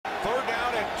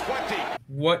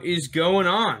What is going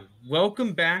on?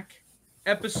 Welcome back.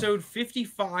 Episode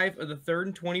 55 of the 3rd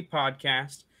and 20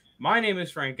 podcast. My name is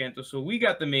Frank Entwistle. We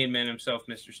got the main man himself,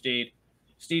 Mr. Steed.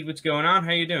 Steed, what's going on?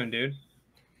 How you doing, dude?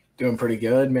 Doing pretty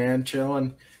good, man.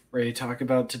 Chilling. Ready to talk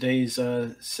about today's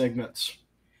segments.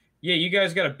 Yeah, you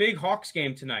guys got a big Hawks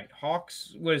game tonight.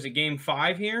 Hawks, what is it, game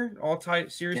 5 here? All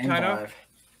tied, series Game tied 5. up?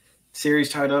 Series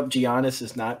tied up. Giannis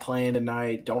is not playing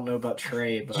tonight. Don't know about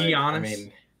Trey, but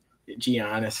Giannis?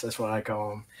 Giannis, that's what I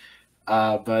call him.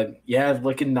 But yeah,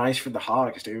 looking nice for the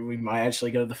Hawks, dude. We might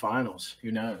actually go to the finals.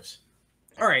 Who knows?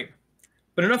 All right.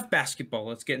 But enough basketball.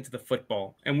 Let's get into the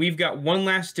football. And we've got one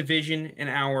last division in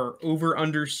our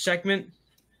over-under segment.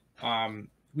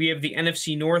 We have the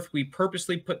NFC North. We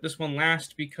purposely put this one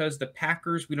last because the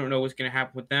Packers, we don't know what's going to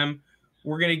happen with them.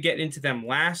 We're going to get into them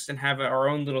last and have our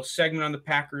own little segment on the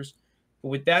Packers. But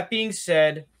with that being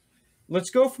said, let's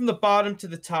go from the bottom to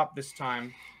the top this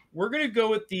time. We're going to go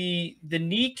with the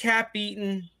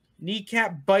kneecap-eating,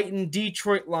 kneecap-biting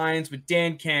Detroit Lions with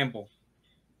Dan Campbell.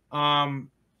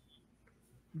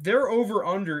 Their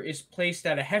over-under is placed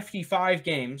at a hefty 5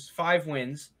 games, 5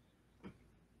 wins.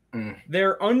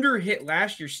 Their under hit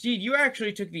last year. Steed, you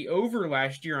actually took the over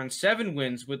last year on 7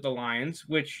 wins with the Lions,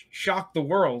 which shocked the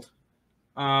world.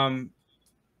 I'd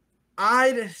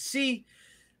see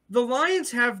the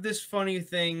Lions have this funny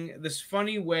thing, this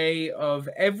funny way of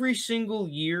every single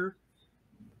year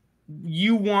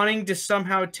you wanting to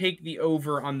somehow take the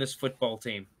over on this football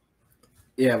team.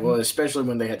 Yeah, well, especially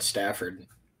when they had Stafford.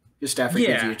 Because Stafford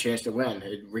gives you a chance to win,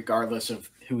 regardless of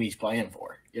who he's playing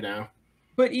for, you know?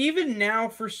 But even now,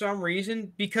 for some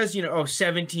reason, because,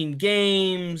 17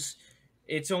 games,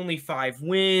 it's only 5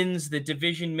 wins, the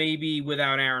division maybe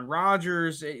without Aaron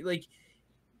Rodgers,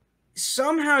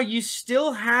 somehow you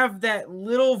still have that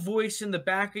little voice in the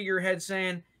back of your head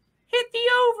saying, hit the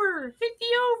over.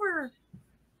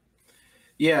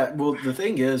 Yeah, well, the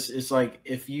thing is, it's like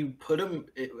if you put them,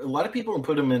 a lot of people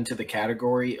put them into the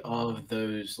category of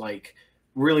those like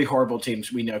really horrible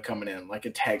teams we know coming in, like a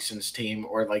Texans team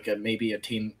or like maybe a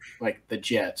team like the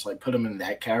Jets, like put them in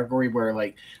that category where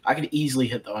like I could easily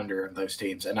hit the under of those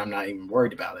teams and I'm not even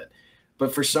worried about it.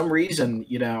 But for some reason,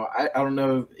 I don't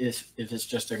know if it's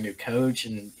just their new coach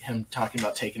and him talking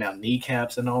about taking out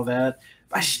kneecaps and all that.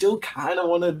 I still kind of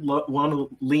want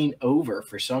to lean over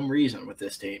for some reason with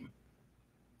this team.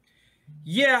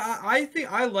 Yeah, I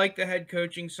think I like the head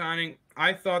coaching signing.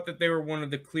 I thought that they were one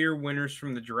of the clear winners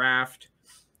from the draft.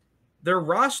 Their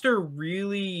roster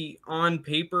really, on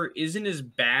paper, isn't as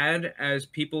bad as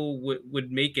people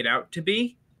would make it out to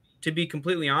be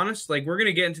completely honest. Like, we're going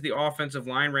to get into the offensive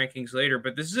line rankings later,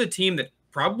 but this is a team that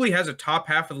probably has a top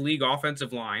half of the league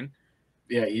offensive line.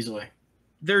 Yeah, easily.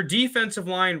 Their defensive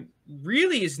line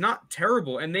really is not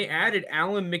terrible, and they added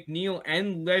Alan McNeil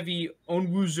and Levi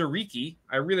Onwuzurike.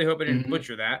 I really hope I didn't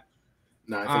butcher that.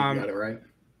 No, I think you got it right.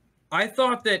 I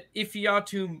thought that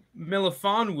Ifeatu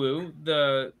Melifonwu,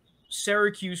 the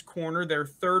Syracuse corner, their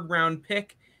 3rd-round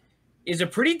pick, is a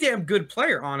pretty damn good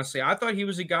player, honestly. I thought he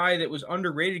was a guy that was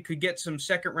underrated, could get some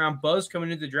 2nd-round buzz coming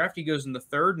into the draft. He goes in the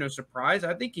 3rd, no surprise.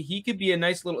 I think he could be a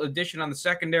nice little addition on the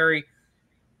secondary.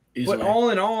 Easily. But all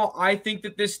in all, I think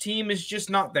that this team is just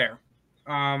not there.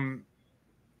 I'm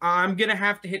going to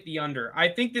have to hit the under. I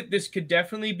think that this could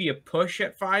definitely be a push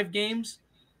at 5 games,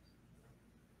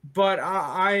 but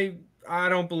I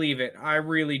don't believe it. I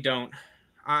really don't.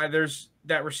 There's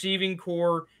that receiving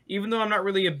core, even though I'm not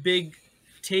really a big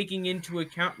taking into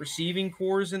account receiving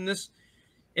cores in this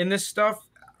stuff,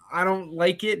 I don't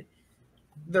like it.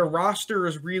 The roster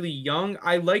is really young.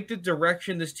 I like the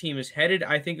direction this team is headed.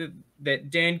 I think that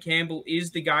Dan Campbell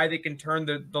is the guy that can turn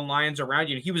the Lions around.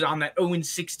 He was on that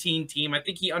 0-16 team. I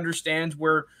think he understands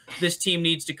where this team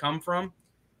needs to come from.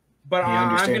 But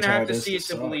I'm going to have to see it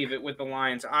to believe it with the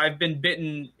Lions. I've been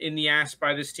bitten in the ass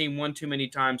by this team one too many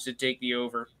times to take the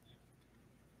over.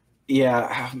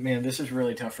 Yeah, man, this is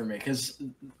really tough for me because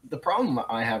the problem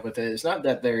I have with it is not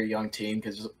that they're a young team,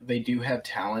 because they do have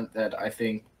talent that I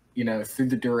think, through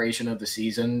the duration of the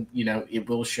season, it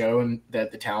will show and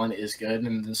that the talent is good,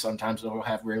 and then sometimes they'll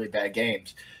have really bad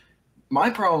games. My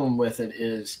problem with it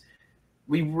is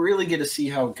we really get to see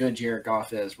how good Jared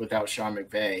Goff is without Sean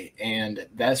McVay, and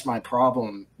that's my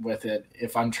problem with it.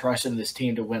 If I'm trusting this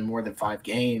team to win more than 5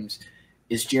 games,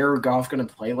 is Jared Goff going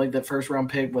to play like that 1st-round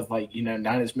pick with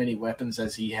not as many weapons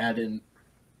as he had in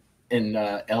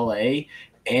L.A.,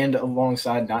 and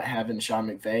alongside not having Sean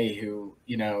McVay, who,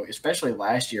 especially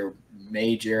last year,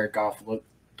 made Jared Goff look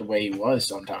the way he was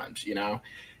sometimes,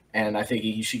 and I think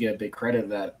he should get a big credit of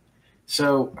that.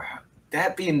 So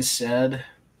that being said,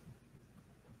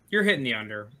 you're hitting the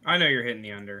under. I know you're hitting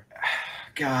the under.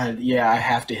 God, yeah, I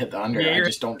have to hit the under. Yeah, I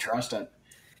just don't trust it.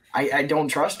 I don't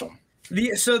trust them.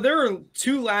 So there are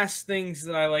two last things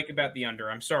that I like about the under.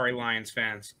 I'm sorry, Lions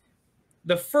fans.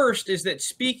 The first is that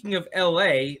speaking of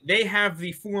LA, they have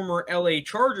the former LA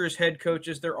Chargers head coach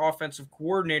as their offensive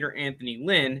coordinator, Anthony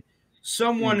Lynn,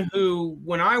 someone who,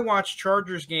 when I watch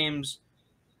Chargers games,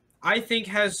 I think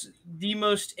has the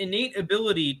most innate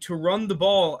ability to run the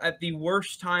ball at the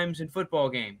worst times in football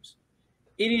games.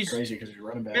 It is crazy because you're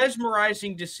running back.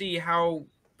 Mesmerizing to see how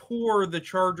poor the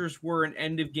Chargers were in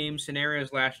end-of-game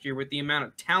scenarios last year with the amount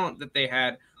of talent that they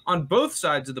had on both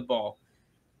sides of the ball.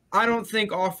 I don't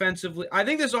think offensively – I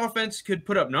think this offense could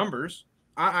put up numbers.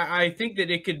 I think that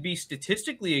it could be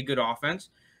statistically a good offense.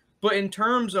 But in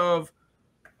terms of,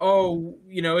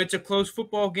 it's a close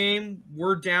football game.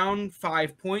 We're down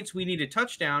 5 points. We need a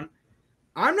touchdown.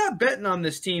 I'm not betting on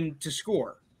this team to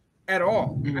score at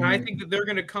all. Mm-hmm. And I think that they're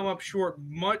going to come up short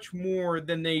much more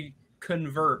than they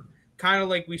convert, kind of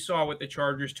like we saw with the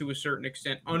Chargers to a certain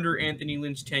extent under Anthony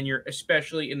Lynn's tenure,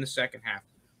 especially in the second half.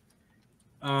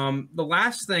 The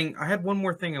last thing, I had one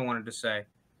more thing I wanted to say.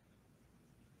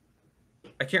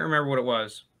 I can't remember what it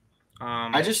was.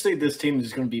 I just think this team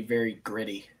is going to be very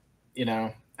gritty.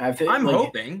 I'm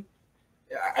hoping.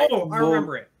 I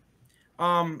remember it.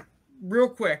 Real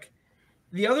quick.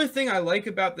 The other thing I like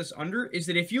about this under is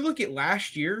that if you look at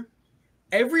last year,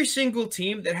 every single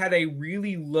team that had a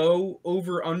really low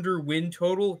over-under win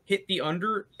total hit the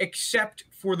under, except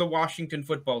for the Washington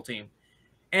football team.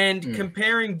 And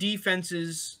comparing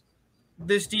defenses,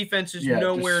 this defense is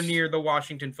nowhere near the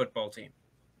Washington football team.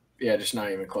 Yeah, just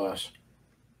not even close.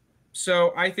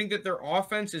 So I think that their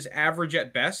offense is average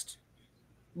at best,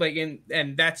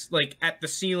 and that's like at the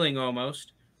ceiling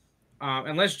almost.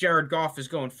 Unless Jared Goff is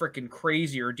going freaking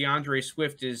crazy or DeAndre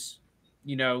Swift is,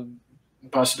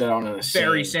 busted out in the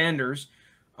Barry Sanders.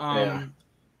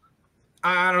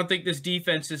 I don't think this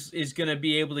defense is going to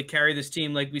be able to carry this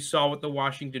team like we saw with the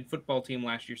Washington football team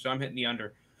last year. So I'm hitting the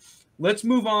under. Let's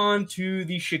move on to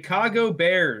the Chicago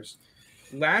Bears.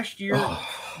 Last year,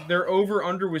 their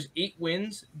over-under was 8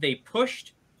 wins. They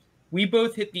pushed. We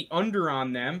both hit the under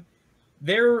on them.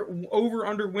 Their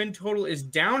over-under win total is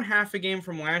down half a game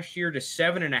from last year to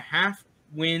 7.5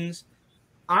 wins.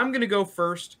 I'm going to go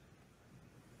first.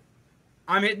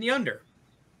 I'm hitting the under.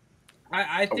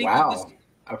 I think. Wow.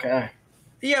 Okay.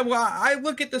 Yeah, well, I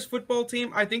look at this football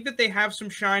team. I think that they have some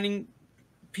shining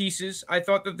pieces. I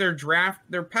thought that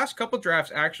their past couple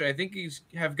drafts, actually, I think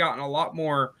have gotten a lot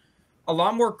more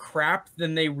crap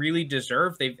than they really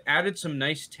deserve. They've added some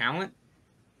nice talent,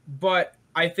 but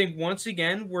I think once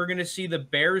again we're going to see the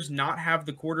Bears not have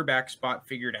the quarterback spot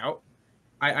figured out.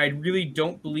 I really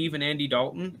don't believe in Andy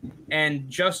Dalton, and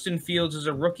Justin Fields as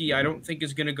a rookie I don't think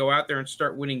is going to go out there and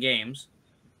start winning games.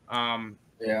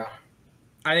 Yeah.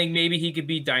 I think maybe he could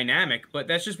be dynamic, but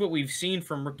that's just what we've seen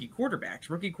from rookie quarterbacks.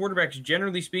 Rookie quarterbacks,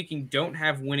 generally speaking, don't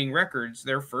have winning records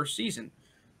their first season.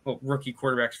 Well, rookie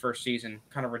quarterback's first season,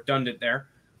 kind of redundant there.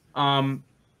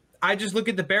 I just look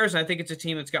at the Bears, and I think it's a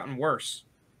team that's gotten worse.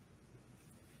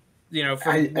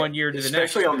 From 1 year to the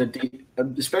next.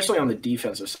 Especially on the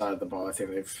defensive side of the ball, I think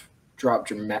they've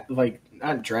dropped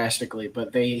not drastically,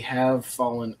 but they have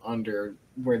fallen under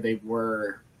where they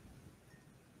were.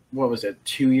 What was it,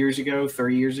 2 years ago,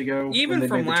 3 years ago? Even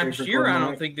from last year, I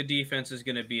don't think the defense is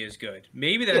going to be as good.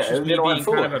 Maybe that's just me being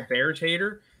kind of a Bears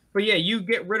hater. But yeah, you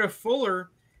get rid of Fuller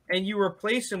and you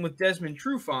replace him with Desmond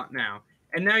Trufant now.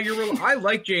 And now I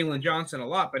like Jalen Johnson a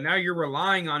lot, but now you're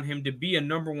relying on him to be a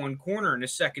number one corner in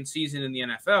his second season in the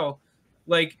NFL.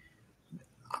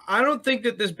 I don't think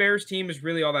that this Bears team is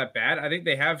really all that bad. I think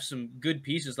they have some good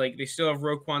pieces. They still have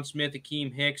Roquan Smith,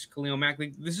 Akeem Hicks, Khalil Mack.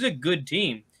 This is a good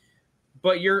team.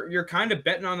 But you're kind of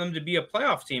betting on them to be a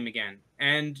playoff team again.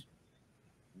 And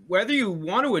whether you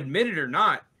want to admit it or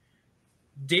not,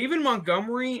 David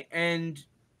Montgomery and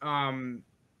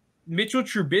Mitchell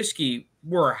Trubisky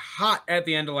were hot at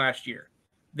the end of last year.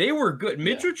 They were good. Yeah.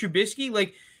 Mitchell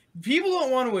Trubisky, people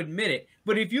don't want to admit it,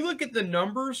 but if you look at the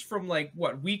numbers from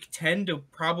week 10 to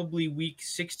probably week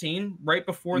 16, right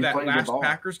before that last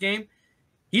Packers game,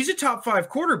 he's a top 5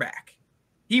 quarterback.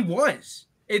 He was.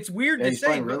 It's weird to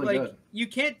say, but really you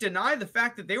can't deny the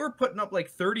fact that they were putting up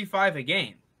 35 a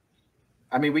game.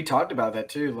 I mean, we talked about that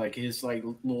too, his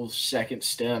little second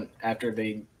stint after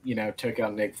they, took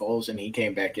out Nick Foles and he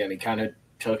came back in. He kind of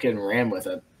took it and ran with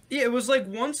it. Yeah, it was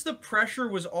once the pressure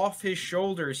was off his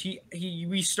shoulders,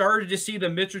 we started to see the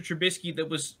Mitchell Trubisky that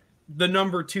was the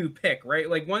number 2 pick, right?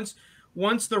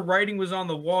 Once the writing was on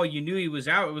the wall, you knew he was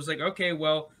out. It was okay,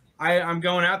 well, I'm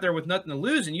going out there with nothing to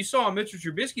lose. And you saw a Mitchell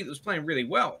Trubisky that was playing really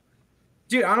well.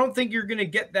 Dude, I don't think you're going to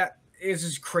get that. this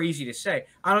is crazy to say.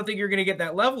 I don't think you're going to get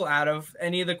that level out of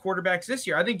any of the quarterbacks this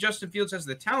year. I think Justin Fields has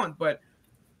the talent, but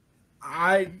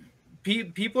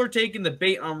people are taking the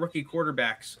bait on rookie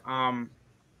quarterbacks.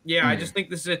 I just think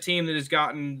this is a team that has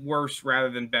gotten worse rather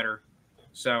than better.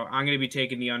 So I'm going to be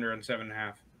taking the under on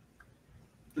 7.5.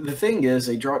 The thing is,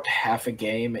 they dropped half a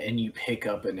game, and you pick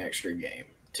up an extra game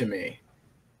to me.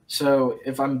 So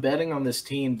if I'm betting on this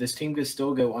team could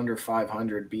still go under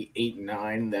 500, be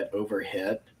 8-9 that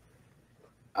overhit.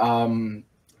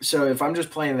 So if I'm just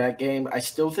playing that game, I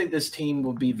still think this team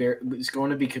will be it's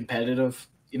going to be competitive.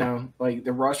 You know, like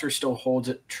the roster still holds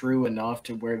it true enough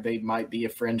to where they might be a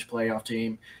fringe playoff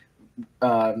team.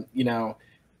 You know,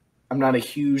 I'm not a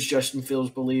huge Justin Fields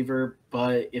believer,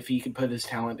 but if he can put his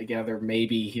talent together,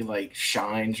 maybe he like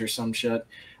shines or some shit.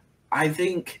 I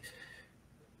think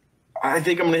I'm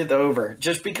gonna hit the over.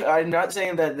 Just because I'm not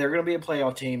saying that they're gonna be a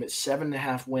playoff team. It's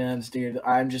 7.5 wins, dude.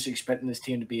 I'm just expecting this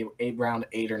team to be around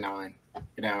 8 or 9.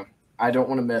 You know, I don't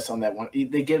want to miss on that one.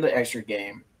 They give the extra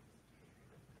game.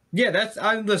 Yeah,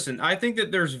 listen, I think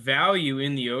that there's value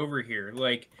in the over here.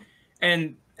 Like,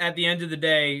 and at the end of the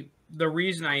day, the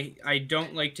reason I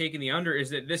don't like taking the under is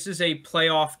that this is a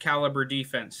playoff caliber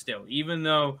defense still, even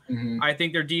though I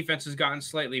think their defense has gotten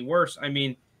slightly worse. I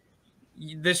mean,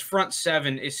 this front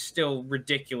seven is still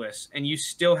ridiculous, and you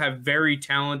still have very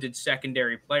talented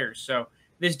secondary players. So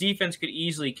this defense could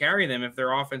easily carry them if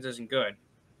their offense isn't good.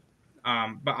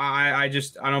 But I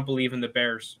don't believe in the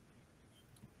Bears.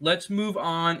 Let's move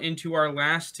on into our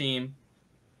last team,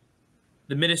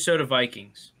 the Minnesota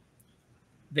Vikings.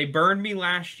 They burned me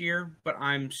last year, but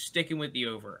I'm sticking with the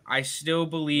over. I still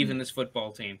believe in this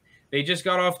football team. They just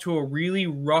got off to a really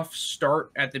rough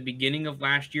start at the beginning of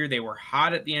last year. They were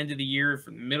hot at the end of the year,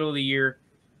 from the middle of the year.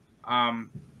 I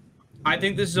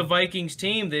think this is a Vikings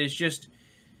team that is just,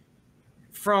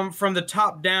 from the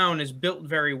top down, is built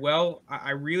very well.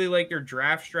 I really like their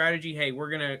draft strategy. Hey, we're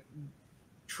going to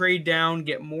trade down,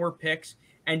 get more picks,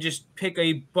 and just pick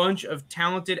a bunch of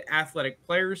talented athletic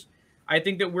players. I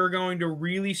think that we're going to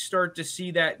really start to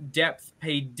see that depth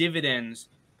pay dividends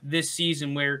this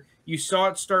season, where you saw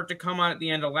it start to come on at the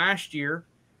end of last year.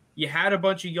 You had a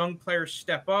bunch of young players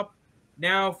step up.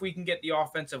 Now, if we can get the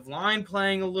offensive line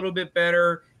playing a little bit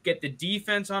better, get the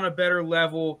defense on a better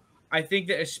level, I think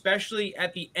that especially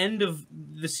at the end of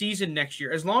the season next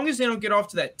year, as long as they don't get off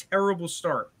to that terrible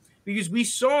start, because we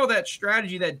saw that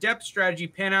strategy, that depth strategy,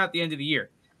 pan out at the end of the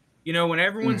year. You know, when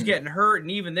everyone's getting hurt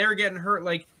and even they're getting hurt,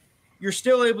 like, you're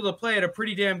still able to play at a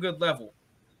pretty damn good level.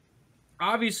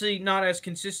 Obviously, not as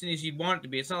consistent as you'd want it to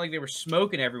be. It's not like they were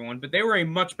smoking everyone, but they were a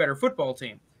much better football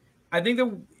team. I think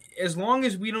that as long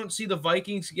as we don't see the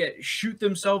Vikings shoot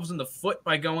themselves in the foot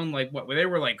by going like what, where they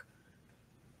were like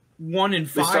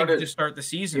 1-5 to start the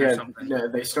season or something. Yeah,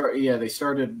 they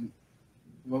started.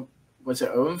 What was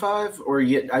it, 0-5 or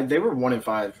they were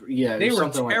 1-5? Yeah, they were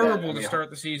terrible to start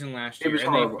the season last year. It was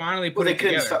horrible. They finally put it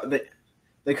together.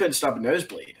 They couldn't stop a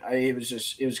nosebleed.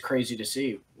 It was crazy to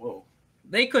see. Whoa.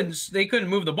 They couldn't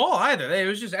move the ball either. It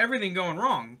was just everything going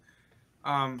wrong.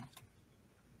 I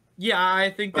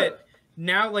think that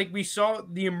now, like, we saw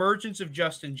the emergence of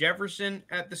Justin Jefferson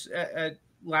at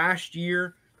last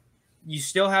year. You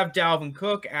still have Dalvin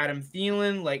Cook, Adam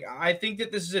Thielen. Like, I think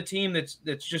that this is a team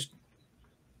that's just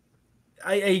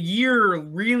a year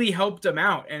really helped them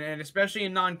out, and especially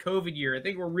in non-COVID year, I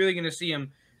think we're really going to see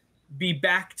them be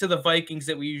back to the Vikings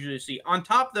that we usually see. On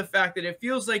top of the fact that it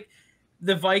feels like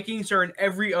the Vikings are an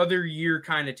every other year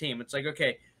kind of team. It's like,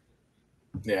 okay,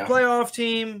 playoff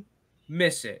team,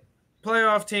 miss it.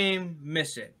 Playoff team,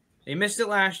 miss it. They missed it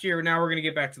last year. Now we're going to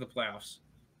get back to the playoffs.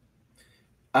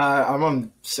 I'm on the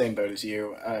same boat as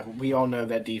you. We all know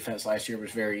that defense last year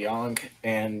was very young,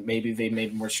 and maybe they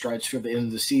made more strides for the end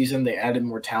of the season. They added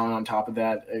more talent on top of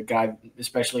that. A guy,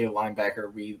 especially a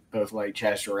linebacker, we both like,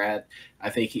 Chaz Surratt. I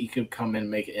think he could come in and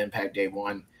make an impact day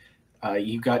one.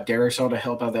 You got Darisaw to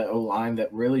help out that O-line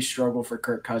that really struggled for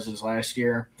Kirk Cousins last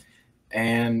year.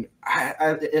 And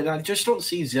I just don't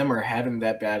see Zimmer having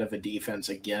that bad of a defense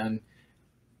again.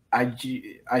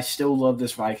 I still love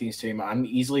this Vikings team. I'm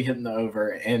easily hitting the over,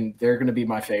 and they're going to be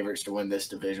my favorites to win this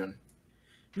division.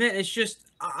 Man, it's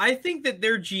just, I think that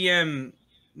their GM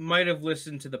might have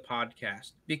listened to the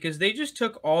podcast, because they just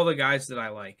took all the guys that I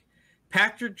like.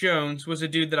 Patrick Jones was a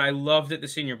dude that I loved at the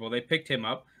Senior Bowl. They picked him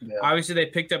up. Yeah. Obviously, they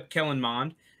picked up Kellen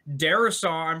Mond.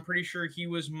 Darisaw, I'm pretty sure he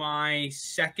was my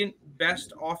second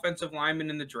best offensive lineman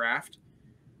in the draft.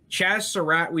 Chaz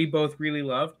Surratt, we both really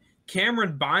loved.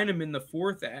 Cameron Bynum in the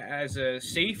fourth as a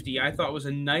safety, I thought was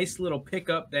a nice little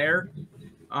pickup there.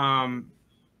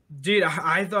 Dude,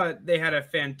 I thought they had a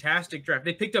fantastic draft.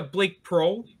 They picked up Blake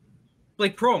Prohl.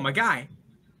 Blake Prohl, my guy.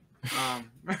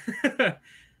 Um,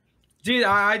 dude,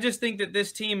 I just think that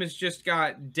this team has just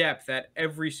got depth at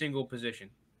every single position,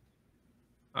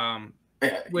 Yeah,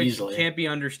 which easily. can't be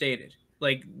understated.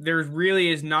 Like, there really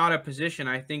is not a position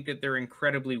I think that they're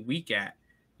incredibly weak at.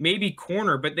 Maybe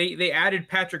corner, but they added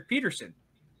Patrick Peterson.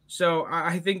 So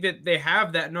I think that they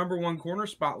have that number one corner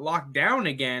spot locked down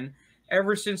again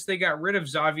ever since they got rid of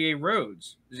Xavier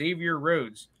Rhodes.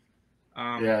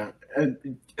 Yeah.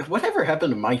 Whatever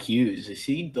happened to Mike Hughes? Is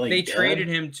he like They dead? traded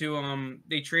him to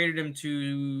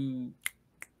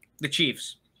the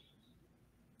Chiefs.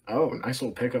 Oh, nice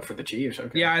little pickup for the Chiefs.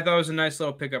 Okay. Yeah, I thought it was a nice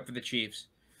little pickup for the Chiefs.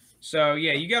 So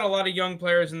yeah, you got a lot of young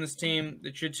players in this team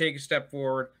that should take a step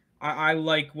forward. I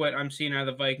like what I'm seeing out of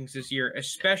the Vikings this year,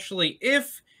 especially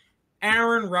if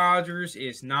Aaron Rodgers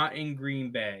is not in Green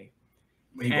Bay.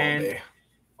 He won't be.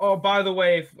 Oh, by the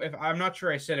way, if I'm not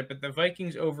sure I said it, but the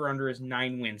Vikings over-under is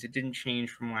 9 wins. It didn't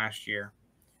change from last year.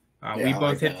 We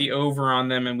both hit the over on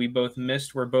them, and we both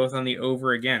missed. We're both on the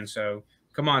over again. So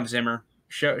come on, Zimmer.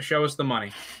 Show us the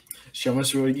money. Show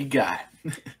us what you got.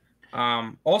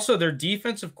 Also, their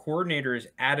defensive coordinator is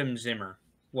Adam Zimmer.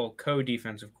 Well,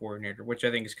 co-defensive coordinator, which I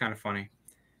think is kind of funny.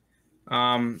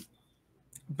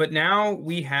 But now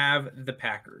we have the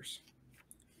Packers.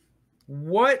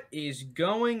 What is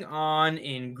going on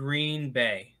in Green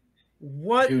Bay?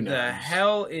 What the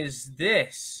hell is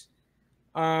this?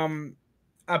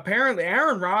 Apparently,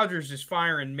 Aaron Rodgers is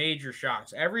firing major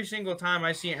shots. Every single time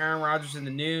I see Aaron Rodgers in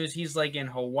the news, he's like in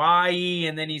Hawaii,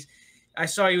 and then I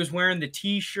saw he was wearing the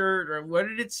T-shirt, or what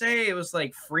did it say? It was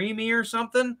like "Free Me" or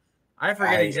something. I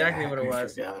forget exactly what it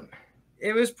was.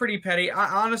 It was pretty petty.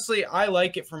 Honestly, I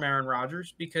like it from Aaron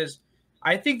Rodgers because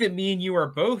I think that me and you are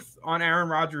both on Aaron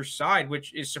Rodgers' side,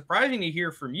 which is surprising to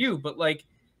hear from you. But like,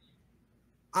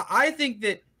 I think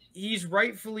that he's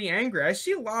rightfully angry. I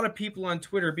see a lot of people on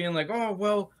Twitter being like, "Oh,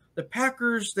 well, the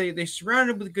Packers they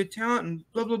surrounded with good talent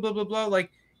and blah blah blah blah blah."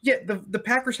 Like, yeah, the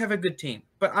Packers have a good team,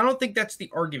 but I don't think that's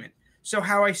the argument. So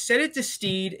how I said it to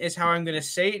Steed is how I'm going to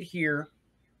say it here.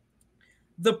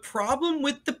 The problem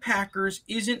with the Packers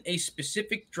isn't a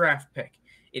specific draft pick.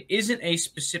 It isn't a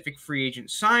specific free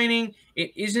agent signing.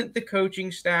 It isn't the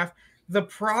coaching staff. The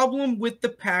problem with the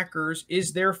Packers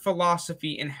is their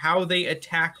philosophy and how they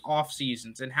attack off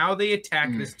seasons and how they attack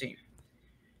this team.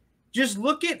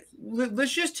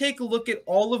 Let's just take a look at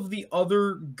all of the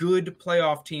other good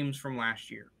playoff teams from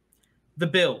last year. The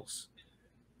Bills.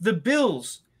 The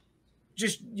Bills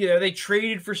they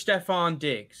traded for Stephon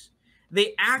Diggs.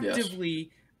 They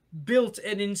actively built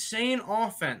an insane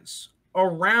offense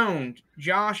around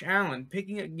Josh Allen,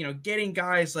 getting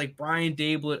guys like Brian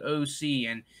Dable at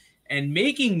OC and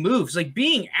making moves, like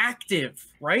being active,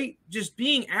 right? Just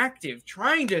being active,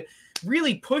 trying to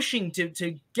really pushing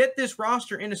to get this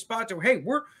roster in a spot to, hey,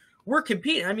 we're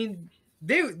competing. I mean,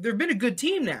 they've been a good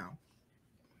team now.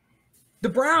 The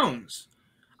Browns.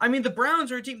 I mean, the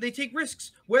Browns are a team, they take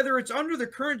risks, whether it's under the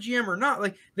current GM or not.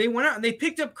 Like, they went out and they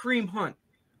picked up Kareem Hunt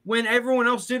when everyone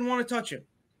else didn't want to touch him.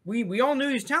 We all knew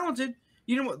he's talented.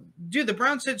 You know what? Dude, the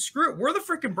Browns said, screw it. We're the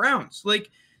freaking Browns.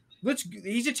 Like,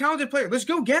 he's a talented player. Let's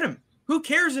go get him. Who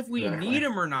cares if we need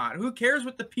him or not? Who cares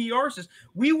what the PR says?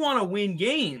 We want to win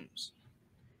games.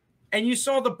 And you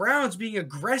saw the Browns being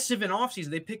aggressive in offseason.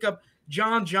 They pick up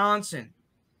John Johnson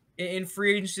in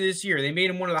free agency this year. They made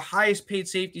him one of the highest paid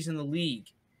safeties in the league,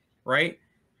 right?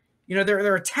 You know,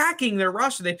 they're attacking their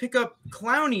roster. They pick up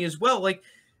Clowney as well. Like,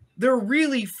 they're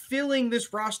really filling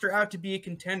this roster out to be a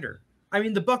contender. I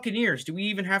mean, the Buccaneers, do we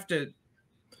even have to?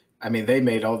 I mean, they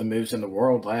made all the moves in the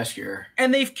world last year.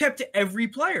 And they've kept every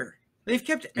player. They've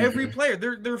kept every player.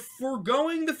 They're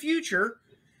foregoing the future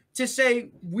to say,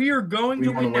 we are going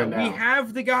to win now. We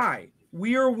have the guy.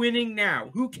 We are winning now.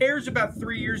 Who cares about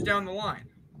 3 years down the line?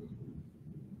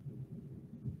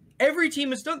 Every team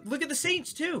has done. Look at the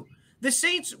Saints, too. The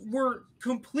Saints were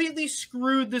completely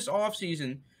screwed this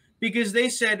offseason because they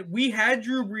said, we had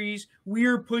Drew Brees. We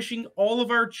are pushing all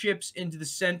of our chips into the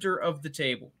center of the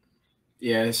table.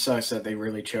 Yeah, it sucks that they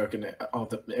really choke in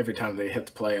every time they hit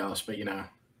the playoffs, but, you know.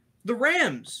 The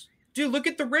Rams. Dude, look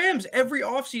at the Rams every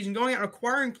offseason going out and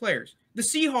acquiring players. The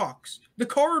Seahawks, the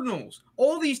Cardinals,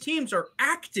 all these teams are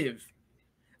active.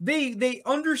 They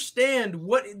understand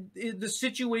what the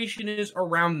situation is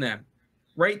around them,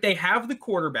 right? They have the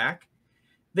quarterback.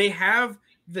 They have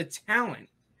the talent.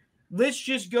 Let's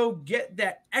just go get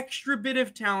that extra bit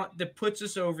of talent that puts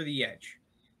us over the edge,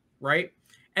 right?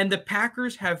 And the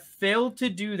Packers have failed to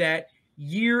do that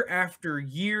year after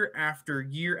year after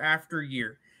year after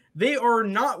year. They are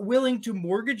not willing to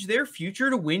mortgage their future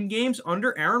to win games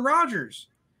under Aaron Rodgers.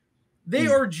 They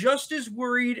are just as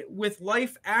worried with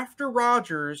life after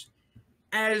Rodgers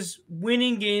as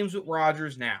winning games with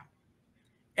Rodgers now.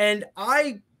 And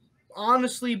I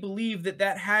honestly believe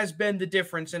that has been the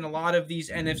difference in a lot of these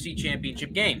NFC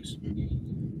championship games.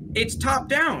 It's top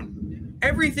down.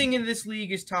 Everything in this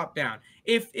league is top down.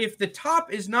 If the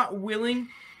top is not willing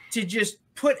to just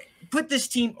put this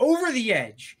team over the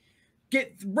edge,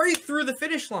 get right through the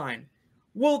finish line,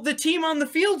 well, the team on the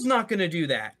field's not going to do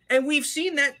that. And we've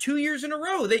seen that 2 years in a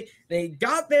row. They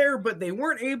got there, but they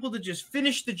weren't able to just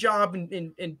finish the job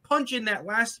and punch in that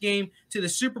last game to the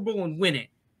Super Bowl and win it.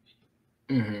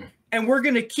 Mm-hmm. And we're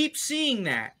going to keep seeing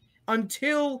that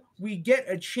until we get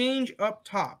a change up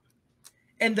top.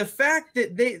 And the fact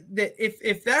that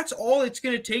if that's all it's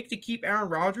going to take to keep Aaron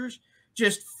Rodgers,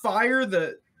 just fire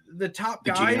the top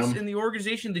guys in the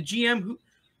organization, the GM,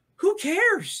 who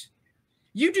cares?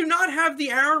 You do not have the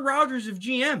Aaron Rodgers of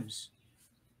GMs.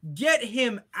 Get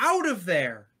him out of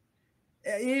there.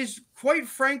 It is quite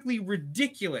frankly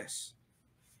ridiculous.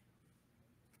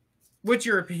 What's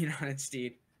your opinion on it,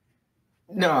 Steed?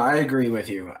 No, I agree with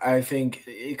you. I think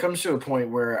it comes to a point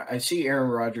where I see Aaron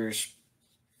Rodgers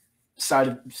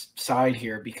side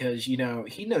here because, he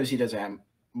knows he doesn't have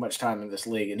much time in this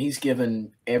league, and he's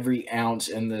given every ounce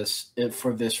in this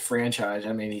for this franchise.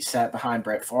 I mean, he sat behind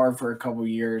Brett Favre for a couple of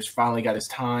years, finally got his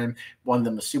time, won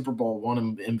them a Super Bowl, won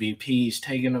them MVPs,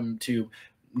 taken them to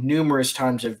numerous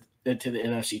times to the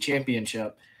NFC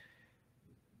Championship.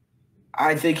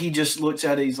 I think he just looks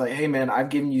at it. He's like, "Hey, man, I've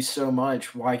given you so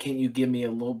much. Why can't you give me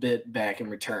a little bit back in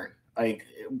return? Like,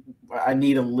 I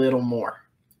need a little more."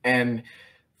 And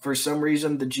for some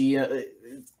reason, the GM.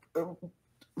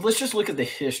 Let's just look at the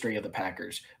history of the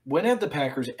Packers. When have the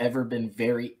Packers ever been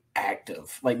very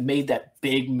active, like made that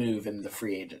big move in the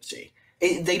free agency?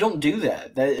 They don't do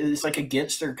that. That is like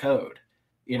against their code.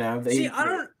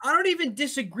 I don't even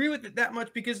disagree with it that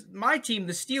much because my team,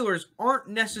 the Steelers, aren't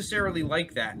necessarily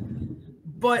like that.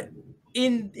 But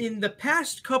in the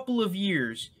past couple of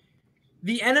years,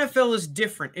 the NFL is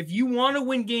different. If you want to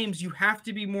win games, you have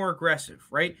to be more aggressive,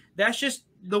 right? That's just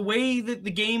the way that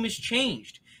the game has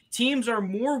changed. Teams are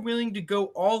more willing to go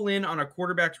all in on a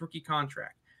quarterback's rookie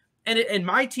contract. And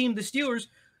my team, the Steelers,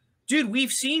 dude,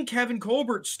 we've seen Kevin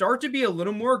Colbert start to be a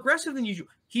little more aggressive than usual.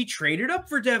 He traded up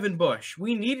for Devin Bush.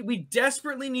 We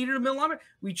desperately needed a middle linebacker.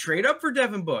 We trade up for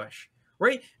Devin Bush,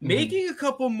 right? Mm-hmm. Making a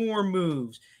couple more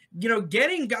moves.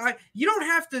 Getting guys. You don't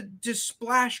have to just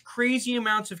splash crazy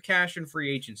amounts of cash in free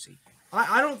agency.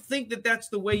 I don't think that's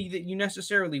the way that you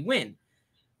necessarily win.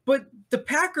 But the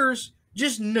Packers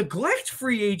just neglect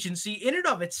free agency in and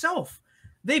of itself.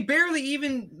 They barely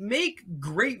even make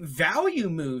great value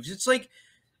moves. It's like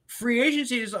free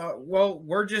agency is,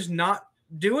 we're just not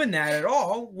doing that at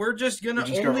all. We're just going to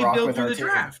only build through the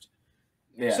draft.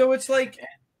 Yeah. So it's like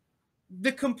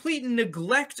the complete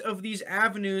neglect of these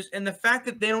avenues and the fact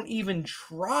that they don't even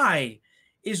try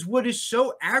is what is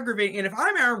so aggravating. And if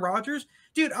I'm Aaron Rodgers,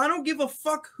 dude, I don't give a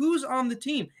fuck who's on the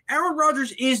team. Aaron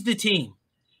Rodgers is the team.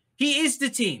 He is the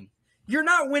team. You're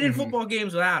not winning football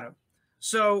games without him.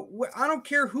 So I don't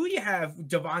care who you have,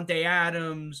 Devontae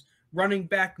Adams, running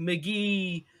back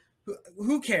McGee,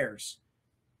 who cares?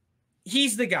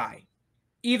 He's the guy.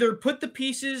 Either put the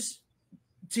pieces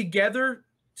together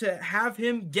to have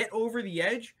him get over the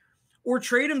edge or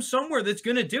trade him somewhere that's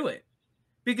going to do it.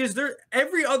 Because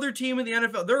every other team in the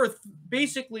NFL, there are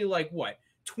basically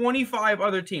 25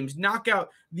 other teams. Knock out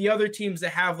the other teams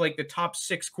that have the top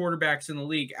 6 quarterbacks in the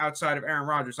league outside of Aaron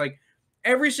Rodgers.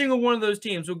 Every single one of those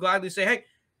teams will gladly say, "Hey,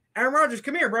 Aaron Rodgers,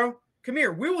 come here, bro. Come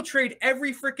here. We will trade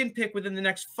every freaking pick within the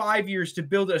next 5 years to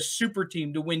build a super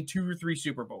team to win 2 or 3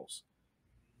 Super Bowls."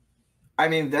 I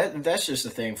mean, that's just the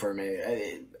thing for me.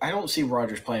 I don't see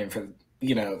Rodgers playing for,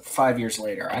 5 years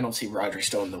later. I don't see Rodgers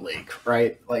still in the league,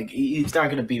 right? He's not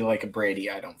going to be like a Brady,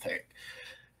 I don't think.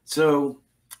 So,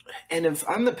 and if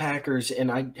I'm the Packers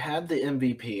and I have the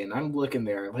MVP and I'm looking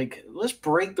there, let's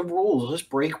break the rules. Let's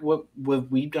break what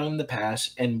we've done in the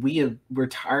past. And we're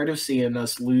tired of seeing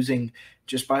us losing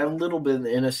just by a little bit in the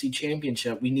NFC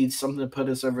Championship. We need something to put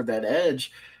us over that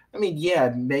edge. I mean,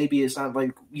 yeah, maybe it's not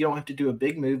you don't have to do a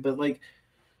big move, but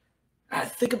I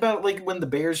think about when the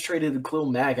Bears traded Khalil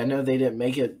Mack. I know they didn't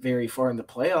make it very far in the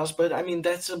playoffs, but I mean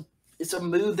it's a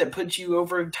move that puts you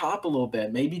over top a little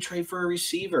bit. Maybe trade for a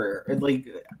receiver. Or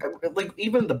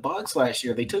even the Bucs last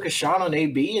year, they took a shot on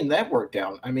AB and that worked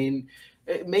out. I mean,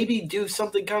 maybe do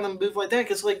something kind of move like that.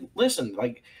 Because listen,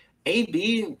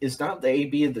 AB is not the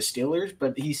AB of the Steelers,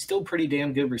 but he's still pretty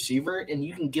damn good receiver, and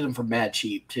you can get him for mad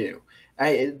cheap too.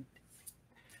 I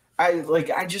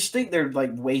just think they're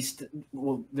wasted.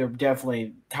 Well, they're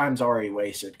definitely time's already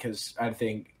wasted because I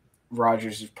think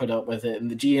Rodgers has put up with it, and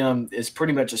the GM is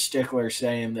pretty much a stickler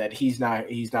saying that he's not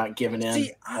giving in.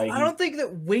 See, I don't think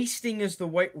that wasting is the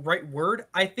right word.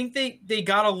 I think they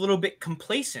got a little bit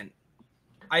complacent.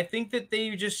 I think that they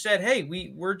just said, "Hey,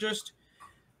 we're just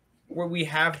where we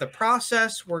have the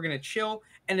process, we're gonna chill,"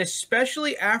 and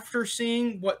especially after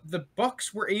seeing what the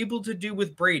Bucs were able to do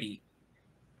with Brady,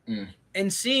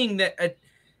 and seeing that.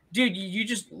 Dude, you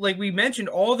just, like we mentioned,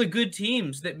 all the good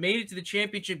teams that made it to the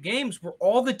championship games were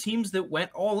all the teams that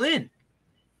went all in.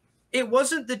 It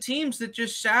wasn't the teams that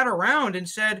just sat around and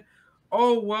said,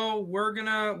 "Oh, well,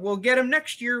 we'll get him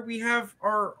next year. We have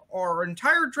our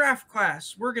entire draft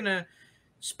class. We're gonna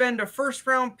spend a first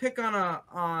round pick on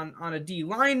a D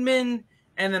lineman,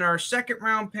 and then our second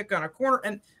round pick on a corner.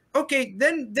 And okay,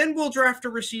 then we'll draft a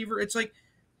receiver." It's like,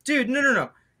 dude,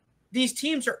 no. These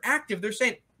teams are active. They're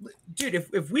saying, dude,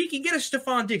 if we can get a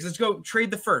Stephon Diggs, let's go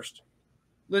trade the first.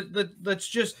 Let's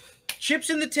just chips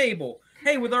in the table.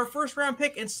 Hey, with our first round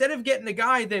pick, instead of getting a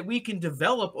guy that we can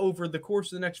develop over the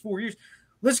course of the next 4 years,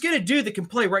 let's get a dude that can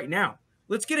play right now.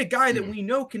 Let's get a guy that we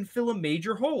know can fill a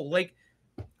major hole. Like,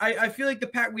 I feel like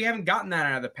we haven't gotten that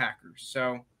out of the Packers.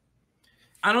 So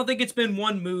I don't think it's been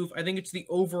one move. I think it's the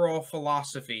overall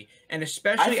philosophy. And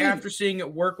especially after seeing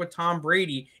it work with Tom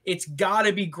Brady, it's got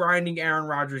to be grinding Aaron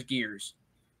Rodgers' gears.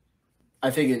 I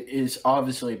think it is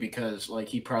obviously because, like,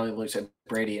 he probably looks at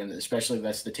Brady, and especially if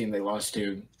that's the team they lost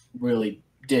to, really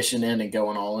dishing in and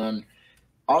going all in.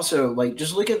 Also, like,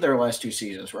 just look at their last two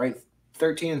seasons, right?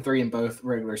 13-3 in both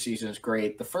regular seasons,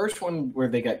 great. The first one where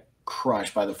they got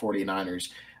crushed by the 49ers,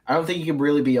 I don't think you can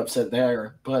really be upset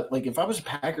there. But, like, if I was a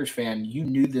Packers fan, you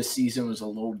knew this season was a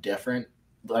little different,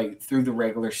 like, through the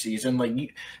regular season.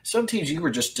 Like, some teams you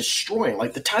were just destroying,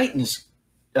 like the Titans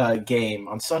game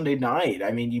on Sunday night.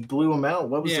 I mean, you blew them out.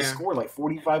 What was the score? Like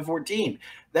 45-14.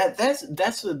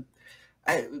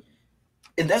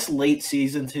 And that's late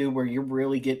season too, where you're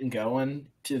really getting going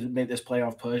to make this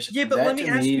playoff push. Yeah, but let me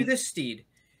ask you this, Steed.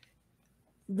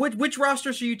 Which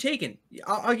rosters are you taking?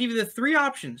 I'll give you the 3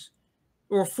 options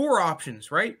or 4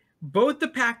 options, right? Both the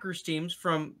Packers teams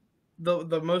from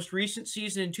the most recent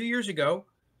season and 2 years ago,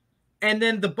 and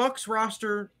then the Bucs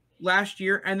roster last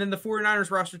year, and then the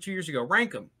 49ers roster 2 years ago.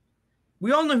 Rank them.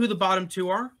 We all know who the bottom 2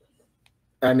 are.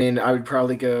 I mean, I would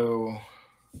probably go...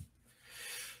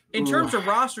 In terms of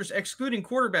rosters, excluding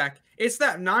quarterback, it's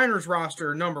that Niners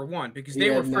roster number 1 because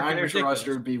they were freaking Niners ridiculous.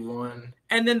 roster would be 1.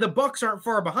 And then the Bucs aren't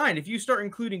far behind. If you start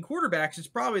including quarterbacks, it's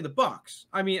probably the Bucs.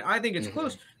 I mean, I think it's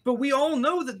close. But we all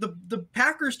know that the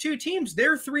Packers 2 teams,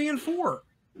 they're 3-4.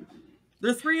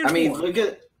 They're 3-4. I mean,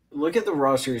 look at the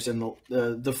rosters and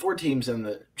the 4 teams in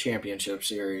the championship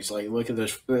series. Like, look at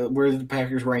those. Where the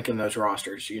Packers rank in those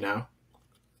rosters, you know?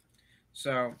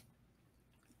 So,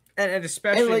 and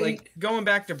especially, like, going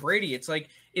back to Brady, it's like,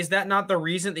 is that not the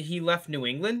reason that he left New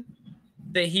England?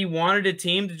 That he wanted a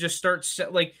team to just start,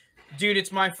 like, dude,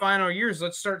 it's my final years.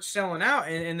 Let's start selling out.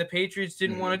 And the Patriots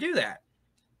didn't want to do that.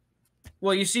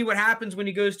 Well, you see what happens when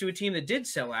he goes to a team that did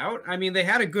sell out. I mean, they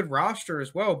had a good roster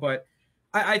as well, but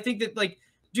I think that, like,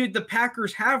 dude, the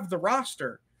Packers have the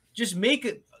roster. Just make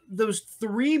it those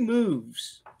 3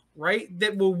 moves, right,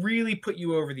 that will really put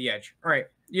you over the edge. All right.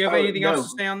 You have anything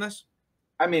else to say on this?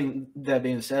 I mean, that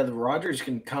being said, Rodgers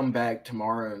can come back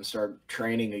tomorrow and start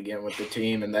training again with the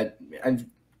team, and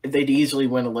they'd easily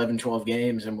win 11, 12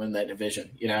 games and win that division,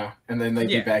 you know, and then they'd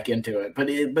be back into it.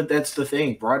 But that's the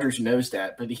thing. Rodgers knows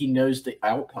that, but he knows the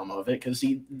outcome of it because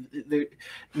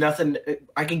nothing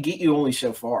 – I can get you only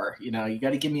so far, you know. You got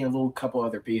to give me a little couple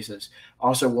other pieces.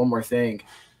 Also, one more thing.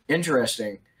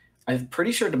 Interesting. I'm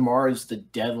pretty sure tomorrow is the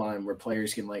deadline where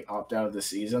players can, like, opt out of the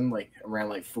season, like, around,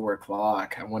 like, 4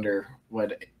 o'clock. I wonder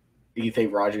do you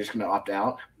think Rodgers going to opt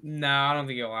out? No, I don't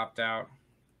think he'll opt out.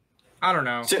 I don't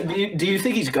know. So do you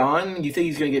think he's gone? You think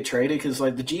he's going to get traded? Because,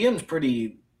 like, the GM's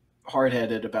pretty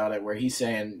hard-headed about it where he's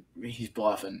saying he's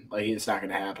bluffing. Like, it's not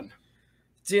going to happen.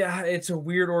 Yeah, it's a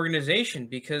weird organization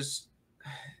because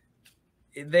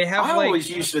they have, I always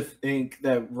used to think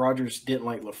that Rodgers didn't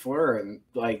like LaFleur, and,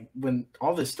 like, when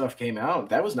all this stuff came out,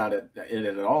 that was not it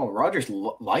at all. Rodgers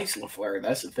likes LaFleur.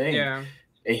 That's the thing. Yeah.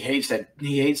 He hates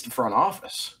the front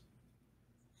office.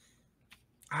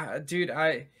 Dude,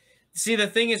 see, the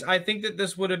thing is, I think that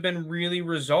this would have been really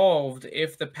resolved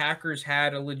if the Packers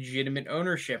had a legitimate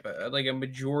ownership, like a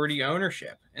majority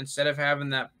ownership, instead of having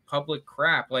that public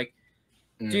crap. Like,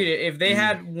 dude, if they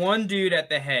had one dude at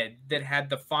the head that had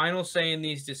the final say in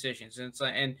these decisions, and it's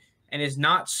like, and is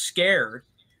not scared,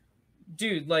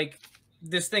 dude, like,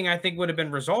 this thing I think would have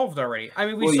been resolved already. I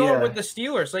mean, we saw it with the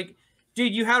Steelers. Like,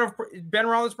 dude, Ben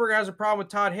Roethlisberger has a problem with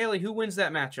Todd Haley. Who wins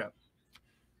that matchup?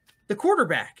 The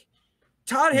quarterback.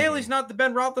 Todd Haley's not the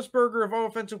Ben Roethlisberger of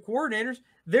offensive coordinators.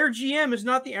 Their GM is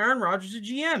not the Aaron Rodgers of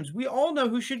GMs. We all know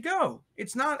who should go.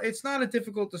 It's not a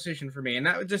difficult decision for me, and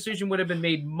that decision would have been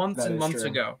made months and months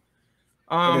ago.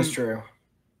 That is true.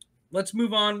 Let's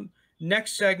move on.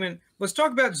 Next segment. Let's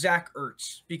talk about Zach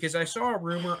Ertz, because I saw a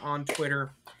rumor on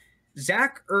Twitter.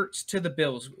 Zach Ertz to the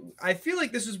Bills. I feel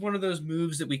like this is one of those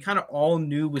moves that we kind of all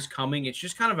knew was coming. It's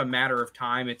just kind of a matter of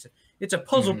time. It's a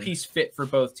puzzle piece fit for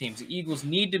both teams. The Eagles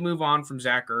need to move on from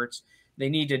Zach Ertz. They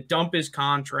need to dump his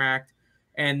contract.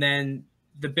 And then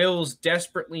the Bills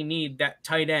desperately need that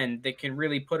tight end that can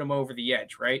really put him over the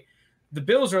edge, right? The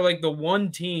Bills are like the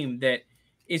one team that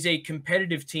is a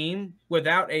competitive team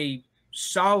without a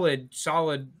solid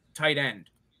tight end.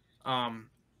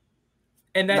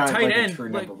 And that tight end,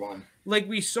 like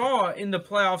we saw in the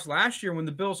playoffs last year when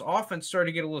the Bills' offense started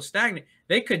to get a little stagnant,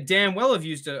 they could damn well have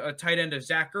used a tight end of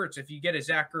Zach Ertz if you get a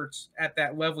Zach Ertz at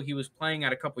that level he was playing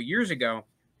at a couple years ago.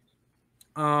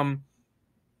 I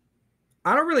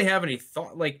don't really have any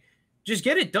thought. Like, just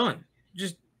get it done.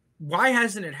 Just why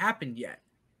hasn't it happened yet?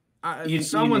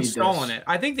 Someone's stalling it.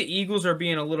 I think the Eagles are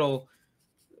being a little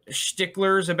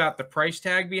sticklers about the price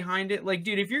tag behind it. Like,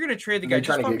 dude, if you're going to trade the guy,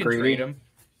 just fucking trade him.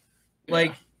 Yeah.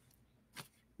 Like,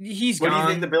 he's gone. What do you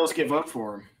think the Bills give up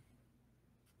for him?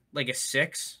 Like a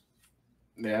 6?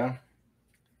 Yeah.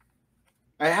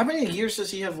 How many years does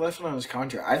he have left on his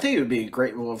contract? I think it would be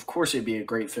great. Well, of course, it'd be a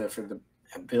great fit for the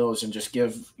Bills and just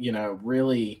give,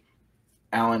 really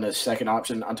Allen a second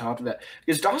option on top of that.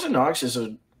 Because Dawson Knox is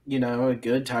a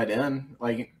good tight end.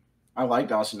 Like, I like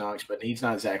Dawson Knox, but he's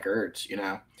not Zach Ertz,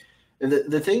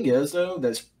 The thing is, though,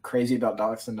 that's crazy about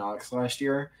Dawson Knox last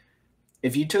year,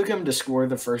 if you took him to score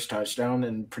the first touchdown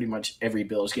in pretty much every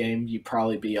Bills game, you'd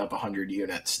probably be up 100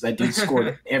 units. That dude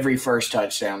scored every first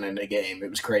touchdown in a game. It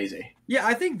was crazy. Yeah,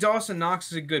 I think Dawson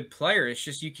Knox is a good player. It's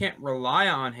just you can't rely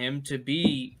on him to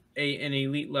be an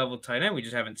elite level tight end. We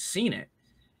just haven't seen it.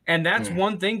 And that's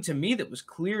one thing to me that was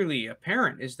clearly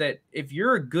apparent is that if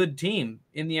you're a good team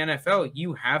in the NFL,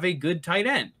 you have a good tight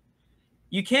end.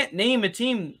 You can't name a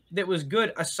team that was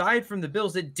good aside from the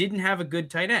Bills that didn't have a good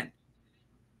tight end.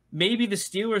 Maybe the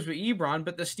Steelers with Ebron,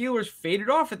 but the Steelers faded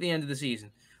off at the end of the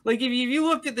season. Like, if you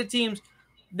looked at the teams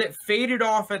that faded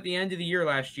off at the end of the year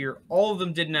last year, all of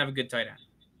them didn't have a good tight end.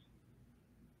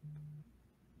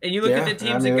 And you look at the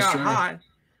teams that got hot,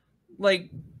 like,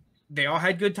 they all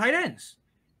had good tight ends.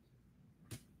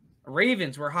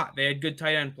 Ravens were hot. They had good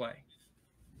tight end play.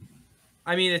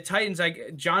 I mean, the Titans,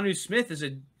 like, Jonnu Smith is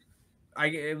the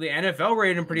NFL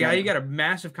rated him pretty high. You got a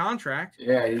massive contract.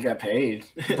 Yeah, he got paid.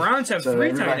 Browns have so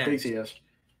 3 tight ends. He is.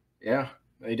 Yeah,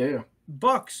 they do.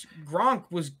 Bucks, Gronk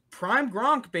was prime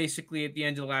Gronk basically at the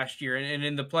end of last year and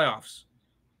in the playoffs.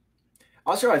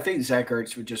 Also, I think Zach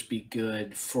Ertz would just be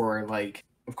good for, like,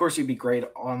 of course he'd be great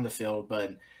on the field,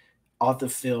 but off the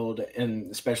field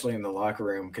and especially in the locker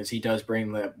room because he does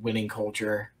bring the winning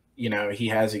culture. He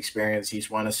has experience.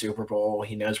 He's won a Super Bowl.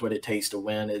 He knows what it takes to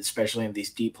win, especially in these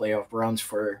deep playoff runs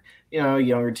for, a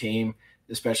younger team,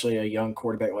 especially a young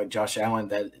quarterback like Josh Allen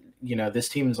that, this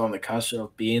team is on the cusp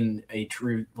of being a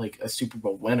true, like a Super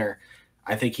Bowl winner.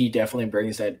 I think he definitely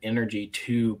brings that energy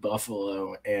to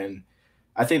Buffalo. And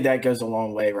I think that goes a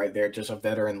long way right there, just a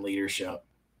veteran leadership.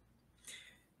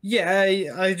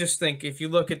 Yeah, I just think if you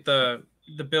look at the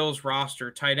Bills roster,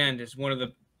 tight end is one of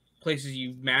the places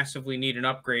you massively need an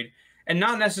upgrade, and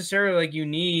not necessarily like you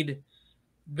need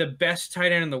the best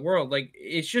tight end in the world. Like,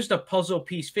 it's just a puzzle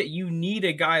piece fit. You need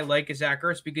a guy like a Zach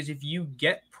Ertz because if you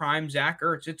get prime Zach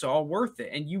Ertz, it's all worth it,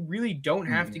 and you really don't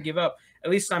have to give up. At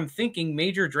least I'm thinking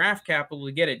major draft capital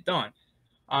to get it done.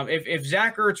 If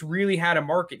Zach Ertz really had a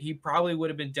market, he probably would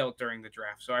have been dealt during the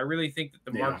draft. So I really think that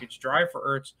the market's dry for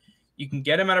Ertz. You can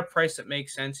get him at a price that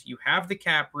makes sense. You have the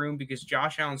cap room because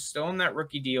Josh Allen's still in that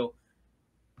rookie deal.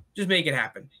 Just make it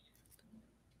happen.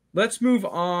 Let's move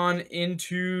on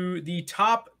into the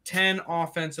top 10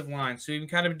 offensive lines. So we've been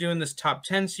kind of doing this top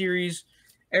 10 series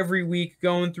every week,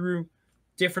 going through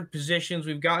different positions.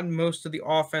 We've gotten most of the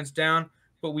offense down,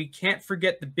 but we can't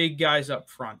forget the big guys up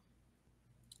front.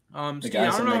 The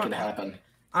guys that make it happen.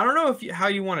 I don't know how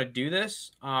you want to do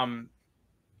this. I'm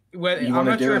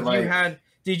not sure if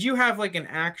did you have like an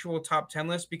actual top 10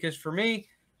 list? Because for me,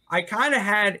 I kind of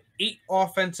had 8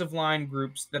 offensive line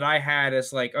groups that I had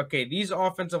as like, okay, these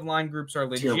offensive line groups are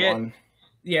legit. Tier 1.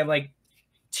 Yeah, like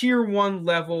tier 1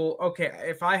 level. Okay,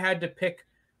 if I had to pick,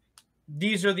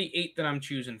 these are the 8 that I'm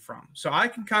choosing from. So I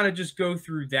can kind of just go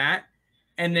through that,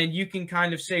 and then you can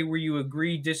kind of say where you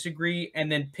agree, disagree,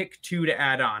 and then pick 2 to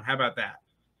add on. How about that?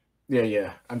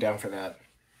 Yeah, I'm down for that.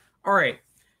 All right.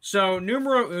 So,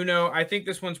 numero uno, I think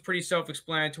this one's pretty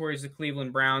self-explanatory, is the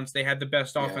Cleveland Browns. They had the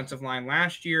best Yeah. offensive line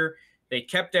last year. They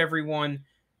kept everyone.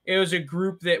 It was a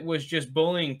group that was just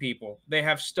bullying people. They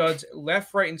have studs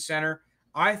left, right, and center.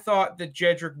 I thought that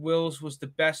Jedrick Wills was the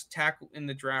best tackle in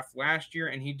the draft last year,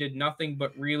 and he did nothing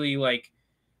but really, like,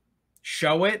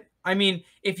 show it. I mean,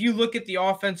 if you look at the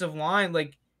offensive line,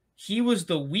 like, he was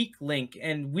the weak link,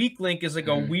 and weak link is like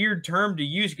a weird term to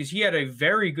use because he had a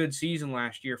very good season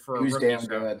last year for He a was rookie. damn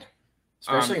good,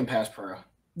 especially in pass pro.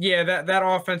 Yeah, that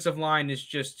offensive line is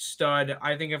just stud.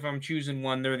 I think if I'm choosing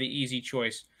one, they're the easy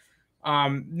choice.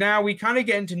 Now we kind of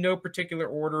get into no particular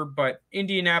order, but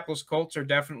Indianapolis Colts are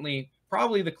definitely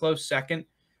probably the close second,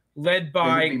 led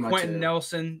by Quentin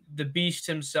Nelson, the beast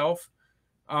himself.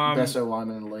 Best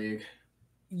O-line in the league.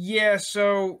 Yeah,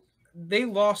 so they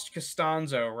lost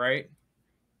Costanzo, right?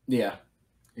 Yeah,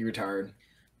 he retired.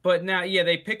 But now, yeah,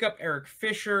 they pick up Eric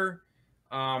Fisher.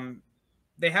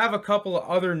 They have a couple of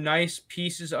other nice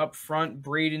pieces up front.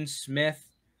 Braden Smith,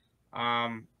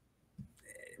 Ryan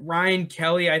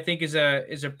Kelly, I think is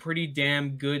a pretty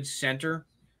damn good center.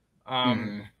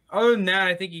 Other than that,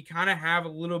 I think you kind of have a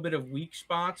little bit of weak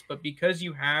spots, but because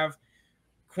you have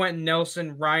Quentin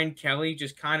Nelson, Ryan Kelly,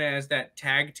 just kind of as that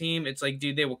tag team, it's like,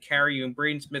 dude, they will carry you. And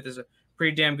Braden Smith is a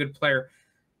pretty damn good player.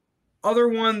 Other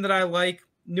one that I like,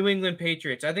 New England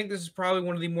Patriots. I think this is probably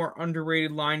one of the more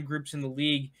underrated line groups in the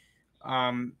league.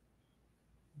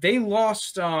 They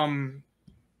lost Tooney.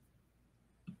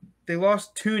 They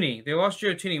lost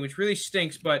Joe Tooney, which really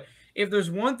stinks. But if there's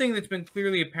one thing that's been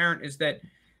clearly apparent is that,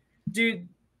 dude,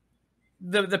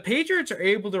 the Patriots are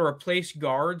able to replace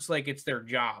guards like it's their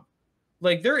job.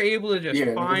 Like, they're able to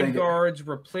just find guards,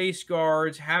 replace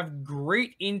guards, have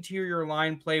great interior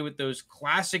line play with those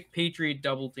classic Patriot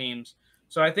double teams.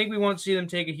 So I think we won't see them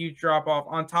take a huge drop off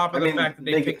on top of the fact that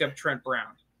they picked up Trent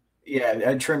Brown.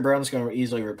 Yeah, Trent Brown's going to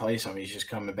easily replace him. He's just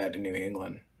coming back to New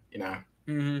England, you know.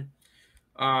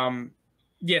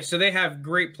 Yeah, so they have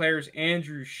great players.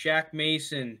 Andrews, Shaq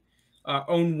Mason,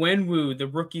 Onwenu, the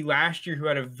rookie last year who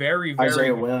had a very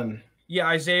Isaiah Wynn. Yeah,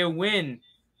 Isaiah Wynn,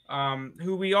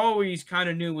 who we always kind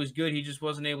of knew was good. He just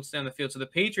wasn't able to stay on the field. So the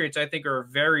Patriots, I think, are a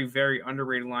very, very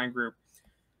underrated line group.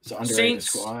 It's an underrated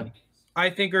squad. I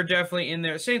think are definitely in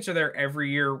there. Saints are there every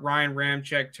year. Ryan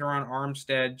Ramczyk, Teron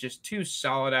Armstead, just two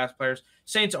solid-ass players.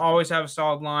 Saints always have a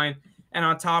solid line. And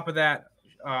on top of that,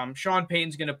 Sean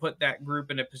Payton's going to put that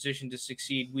group in a position to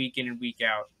succeed week in and week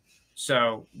out.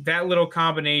 So that little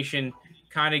combination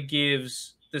kind of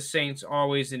gives the Saints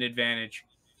always an advantage.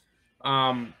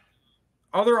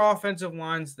 Other offensive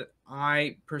lines that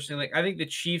I personally like, I think the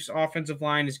Chiefs' offensive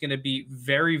line is going to be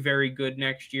very, very good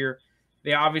next year.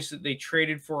 They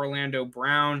traded for Orlando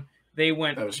Brown. They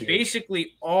went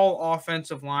basically all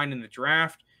offensive line in the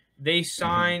draft. They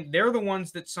signed. They're the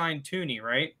ones that signed Tooney,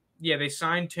 right? Yeah, they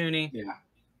signed Tooney.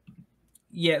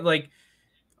 Yeah, like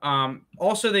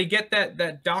also they get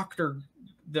that doctor,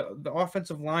 the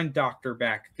offensive line doctor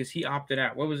back because he opted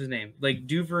out. What was his name? Like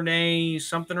Duvernay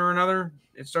something or another.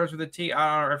 It starts with a T.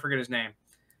 I forget his name.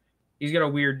 He's got a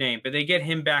weird name, but they get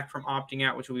him back from opting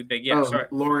out, which will be big. Yeah,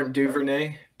 Laurent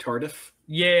Duvernay, Tardif.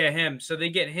 Yeah, him. So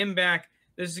they get him back.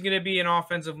 This is going to be an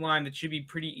offensive line that should be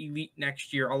pretty elite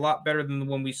next year, a lot better than the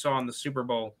one we saw in the Super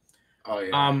Bowl. Oh,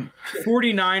 yeah.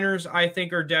 49ers, I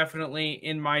think, are definitely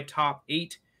in my top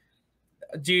 8.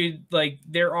 Dude, like,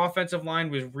 their offensive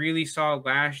line was really solid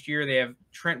last year. They have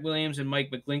Trent Williams and Mike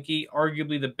McGlinchey,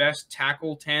 arguably the best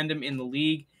tackle tandem in the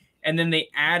league. And then they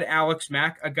add Alex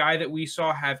Mack, a guy that we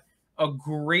saw have a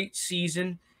great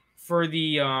season for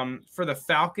the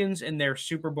Falcons in their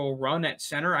Super Bowl run at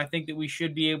center. I think that we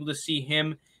should be able to see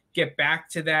him get back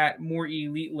to that more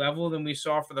elite level than we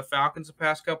saw for the Falcons the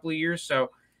past couple of years.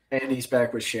 So, and he's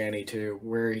back with Shanny too,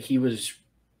 where he was,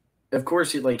 of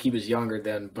course, he was younger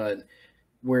then, but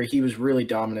where he was really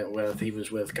dominant he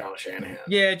was with Kyle Shanahan.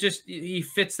 Yeah, just he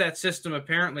fits that system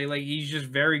apparently. Like, he's just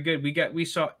very good. We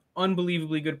saw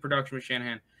unbelievably good production with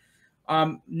Shanahan.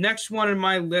 Next one in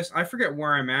my list, I forget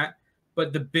where I'm at,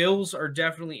 but the Bills are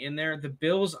definitely in there. The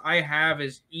Bills I have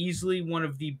is easily one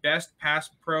of the best pass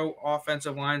pro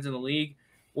offensive lines in the league.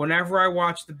 Whenever I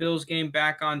watch the Bills game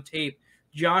back on tape,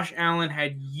 Josh Allen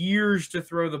had years to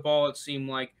throw the ball, it seemed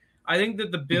like. I think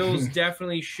that the Bills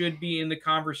definitely should be in the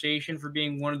conversation for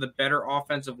being one of the better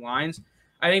offensive lines.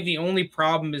 I think the only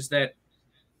problem is that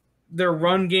their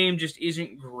run game just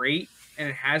isn't great, and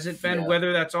it hasn't been. Yeah.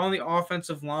 Whether that's on the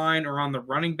offensive line or on the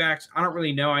running backs, I don't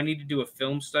really know. I need to do a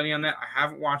film study on that. I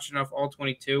haven't watched enough All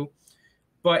 22.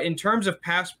 But in terms of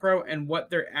pass pro and what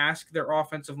they're asked their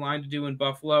offensive line to do in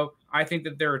Buffalo, I think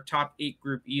that they're a top 8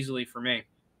 group easily for me.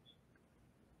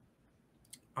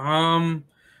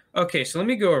 Okay, so let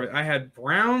me go over it. I had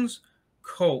Browns,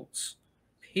 Colts,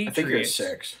 I think you're at Patriots,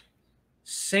 6.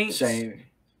 Saints, Same.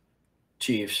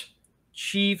 Chiefs,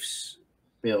 Chiefs,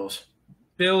 Bills,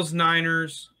 Bills,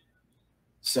 Niners.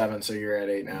 7. So you're at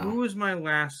 8 Who now. was my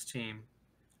last team?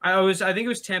 I think it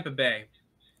was Tampa Bay.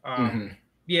 Mm-hmm.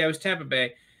 Yeah, it was Tampa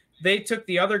Bay. They took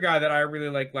the other guy that I really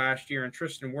liked last year, and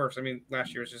Tristan Wirfs. I mean,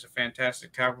 last year was just a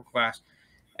fantastic tackle class.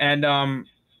 And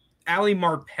Ali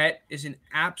Marpet is an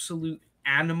absolute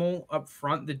animal up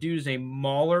front. The dude is a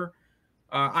mauler.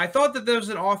 I thought that there was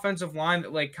an offensive line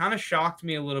that like kind of shocked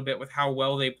me a little bit with how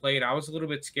well they played. I was a little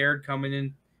bit scared coming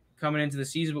into the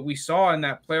season, but we saw in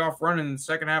that playoff run in the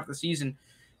second half of the season,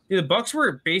 the Bucks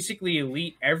were basically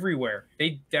elite everywhere.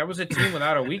 That was a team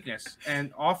without a weakness,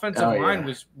 and offensive Oh, line yeah.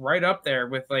 was right up there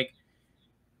with like,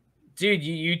 dude,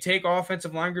 you take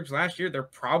offensive line groups last year, they're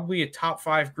probably a top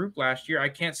 5 group last year. I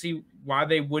can't see why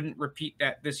they wouldn't repeat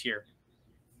that this year.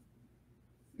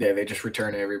 Yeah, they just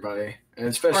return everybody. And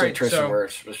especially Right, Tristan so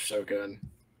Wirfs was so good.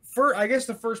 I guess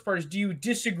the first part is, do you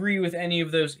disagree with any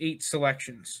of those 8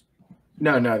 selections?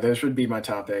 No, those would be my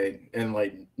top 8 in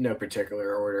like no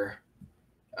particular order.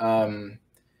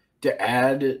 To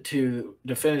add to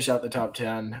finish out the top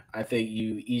 10, I think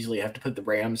you easily have to put the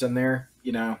Rams in there.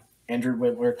 Andrew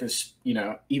Whitworth is,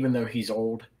 even though he's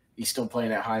old, he's still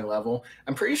playing at high level.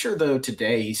 I'm pretty sure though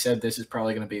today he said this is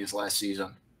probably going to be his last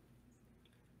season.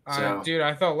 So, Dude,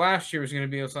 I thought last year was going to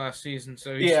be his last season,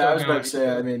 so he's yeah, I still was about going. to say.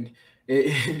 I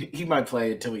mean, he might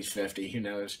play until he's 50. Who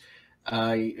knows?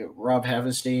 Rob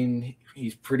Havenstein,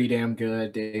 he's pretty damn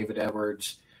good. David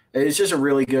Edwards. It's just a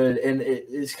really good, and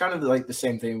it's kind of like the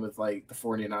same thing with like the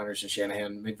 49ers and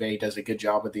Shanahan. McVay does a good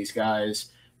job with these guys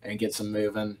and gets them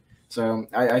moving. So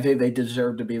I think they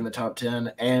deserve to be in the top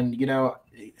 10. And,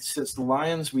 since the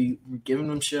Lions, we were giving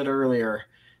them shit earlier,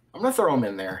 I'm going to throw them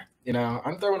in there.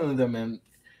 I'm throwing them in.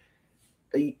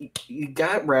 You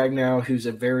got Ragnow, who's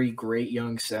a very great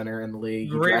young center in the league.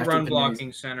 Great run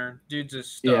blocking center. Dude's a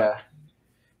stud. Yeah.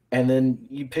 And then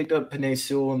you picked up Penei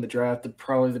Sewell in the draft,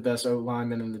 probably the best O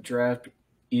lineman in the draft,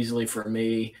 easily for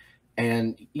me.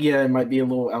 And yeah, it might be a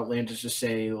little outlandish to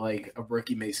say like a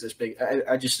rookie makes this big.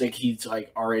 I just think he's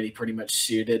like already pretty much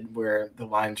suited where the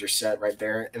lines are set right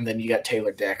there. And then you got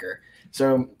Taylor Decker.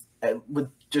 So with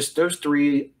just those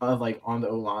 3 like on the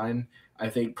O line, I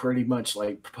think pretty much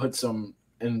like puts them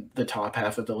in the top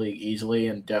half of the league easily,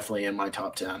 and definitely in my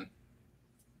top 10.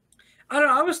 I don't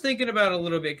know. I was thinking about it a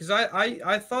little bit because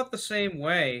I thought the same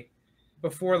way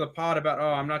before the pod about,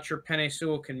 I'm not sure Penei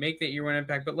Sewell can make that year one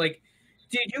impact. But like,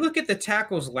 dude, you look at the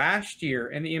tackles last year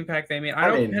and the impact they made. I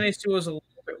know Penei Sewell is a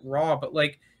little bit raw, but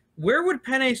like, where would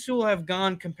Penei Sewell have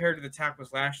gone compared to the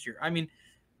tackles last year? I mean,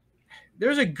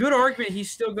 there's a good argument he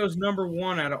still goes number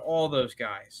 1 out of all those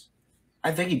guys.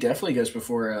 I think he definitely goes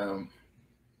before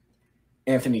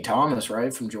Anthony Thomas,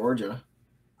 right, from Georgia.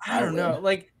 I don't know.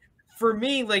 Like, for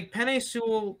me, like Penei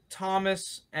Sewell,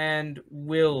 Thomas, and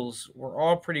Wills were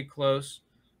all pretty close.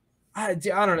 I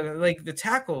don't know. Like the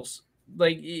tackles,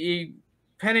 like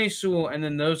Penei Sewell, and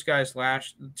then those guys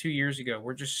 2 years ago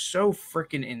were just so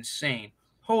freaking insane.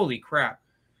 Holy crap!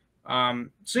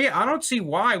 So yeah, I don't see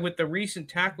why with the recent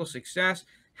tackle success,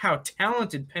 how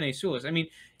talented Penei Sewell is. I mean,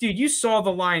 dude, you saw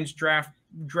the Lions draft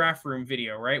room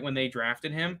video, right? When they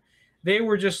drafted him, they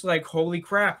were just like, holy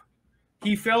crap.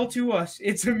 He fell to us.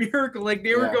 It's a miracle. Like,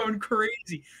 they were going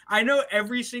crazy. I know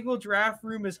every single draft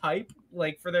room is hype,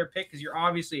 like, for their pick, because you're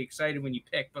obviously excited when you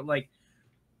pick. But, like,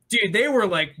 dude, they were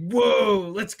like,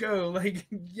 whoa, let's go. Like,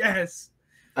 yes.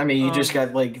 I mean, you just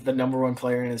got, like, the number 1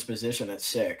 player in his position at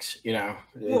 6,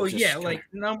 Well, yeah, like,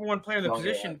 number 1 player in the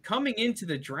position. Coming into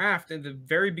the draft at the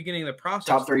very beginning of the process.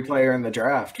 Top 3 player in the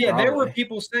draft. Yeah, probably. There were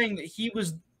people saying that he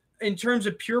was, in terms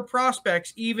of pure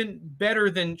prospects, even better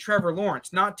than Trevor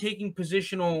Lawrence, not taking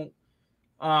positional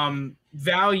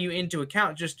value into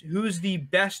account, just who's the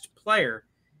best player.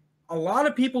 A lot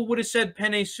of people would have said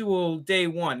Penei Sewell day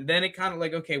 1. Then it kind of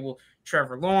like, okay, well,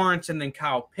 Trevor Lawrence and then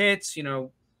Kyle Pitts,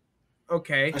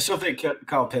 okay. I still think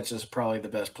Kyle Pitts is probably the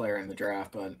best player in the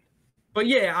draft, But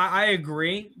yeah, I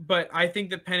agree. But I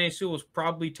think that Penei Sewell is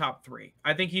probably top 3.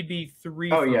 I think he'd be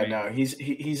 3. Oh yeah, no,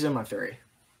 he's in my 3.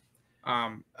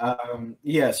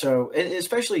 Yeah, so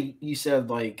especially you said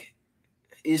like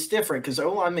it's different because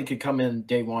O-lineman could come in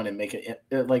day 1 and make it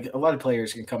like a lot of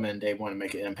players can come in day 1 and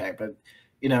make an impact, but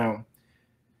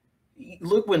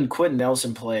look when Quentin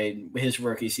Nelson played his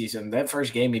rookie season. That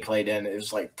first game he played in, it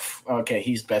was like, okay,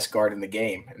 he's the best guard in the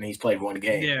game, and he's played 1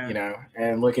 game.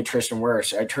 And look at Tristan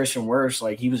Wirfs. Tristan Wirfs,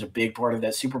 like he was a big part of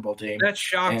that Super Bowl team. That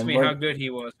shocked me how good he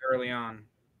was early on.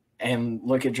 And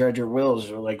look at Dredger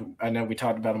Wills. Like I know we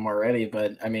talked about him already,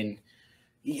 but I mean,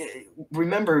 Yeah,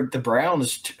 remember the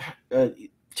Browns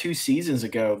 2 seasons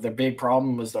ago, the big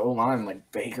problem was the O-line.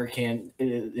 Like Baker can't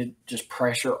it just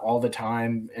pressure all the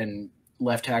time, and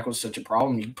left tackle is such a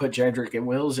problem. You put Jedrick and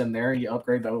Wills in there, you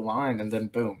upgrade the O-line, and then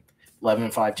boom,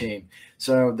 11-5 team.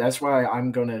 So that's why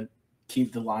I'm going to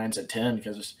keep the Lions at 10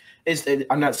 because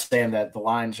I'm not saying that the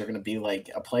Lions are going to be like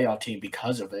a playoff team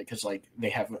because of it, because like they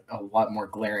have a lot more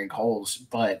glaring holes,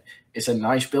 but it's a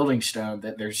nice building stone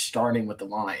that they're starting with the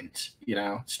Lions,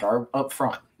 start up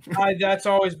front. That's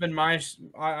always been I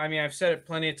mean, I've said it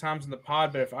plenty of times in the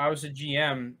pod, but if I was a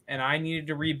GM and I needed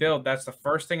to rebuild, that's the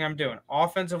first thing I'm doing.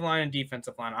 Offensive line and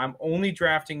defensive line. I'm only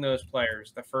drafting those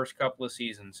players the first couple of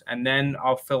seasons, and then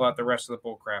I'll fill out the rest of the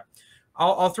bull crap.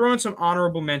 I'll throw in some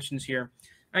honorable mentions here.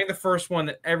 I think the first one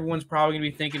that everyone's probably going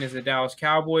to be thinking is the Dallas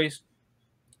Cowboys,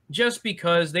 just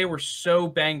because they were so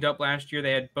banged up last year.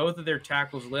 They had both of their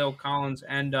tackles, La'el Collins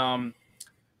and Tyron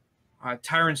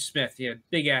Smith. Yeah,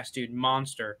 big-ass dude,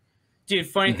 monster. Dude,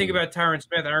 funny thing about Tyron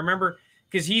Smith, I remember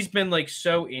because he's been like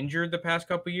so injured the past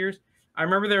couple of years. I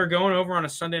remember they were going over on a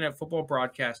Sunday Night Football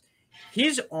broadcast.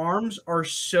 His arms are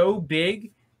so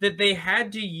big that they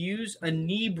had to use a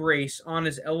knee brace on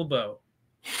his elbow.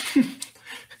 They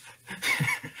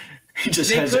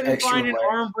couldn't find an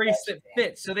arm brace that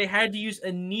fit, so they had to use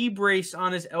a knee brace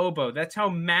on his elbow. That's how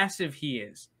massive he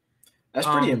is. That's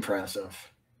pretty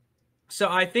impressive. So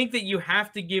I think that you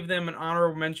have to give them an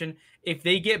honorable mention. If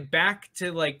they get back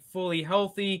to like fully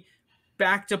healthy,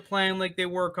 back to playing like they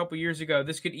were a couple years ago,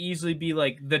 this could easily be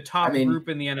like the top group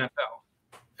in the NFL.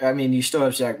 I mean, you still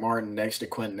have Zach Martin next to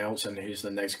Quentin Nelson, who's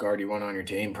the next guard you want on your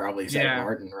team. Probably Zach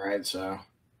Martin, right? So,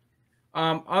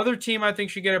 other team I think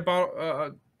should get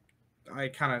about. I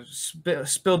kind of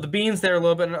spilled the beans there a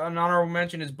little bit. An honorable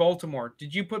mention is Baltimore.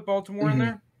 Did you put Baltimore in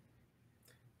there?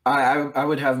 I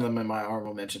would have them in my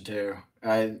honorable mention too.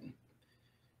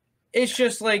 It's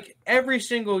just like every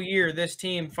single year, this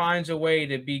team finds a way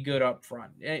to be good up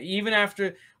front. Even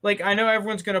after, like, I know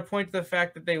everyone's going to point to the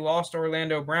fact that they lost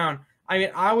Orlando Brown. I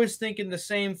mean, I was thinking the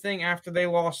same thing after they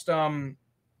lost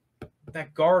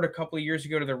that guard a couple of years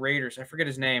ago to the Raiders. I forget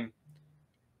his name.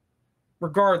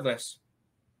 Regardless,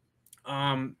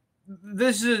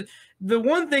 this is the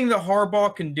one thing that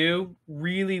Harbaugh can do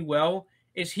really well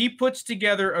is he puts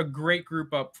together a great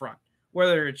group up front,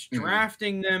 whether it's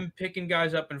drafting them, picking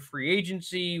guys up in free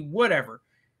agency, whatever.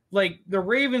 Like the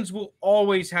Ravens will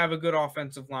always have a good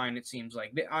offensive line, it seems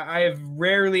like. I have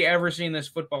rarely ever seen this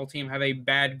football team have a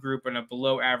bad group and a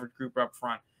below average group up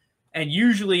front. And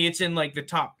usually it's in like the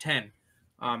top 10.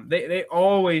 They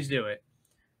always do it.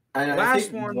 And I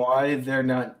think why they're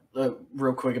not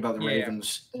real quick about the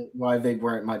Ravens, why they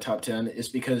weren't my top 10 is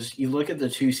because you look at the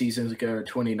 2 seasons ago,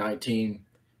 2019,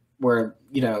 where,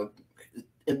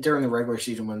 during the regular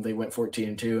season when they went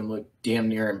 14-2 and looked damn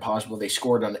near impossible, they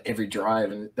scored on every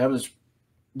drive, and that was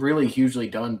really hugely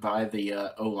done by the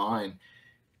O-line.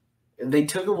 They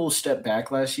took a little step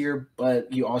back last year,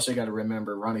 but you also got to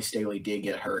remember Ronnie Staley did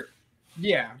get hurt.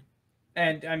 Yeah,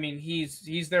 and I mean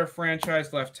he's their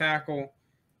franchise left tackle.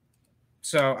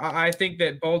 So I think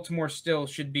that Baltimore still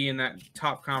should be in that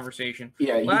top conversation.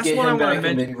 Yeah, last one I want to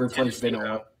mention. Replace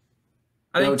Benoit.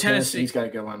 I think Tennessee's got to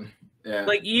go on. Yeah.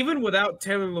 Like even without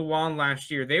Taylor Lewan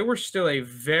last year, they were still a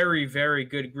very, very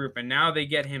good group, and now they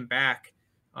get him back,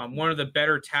 one of the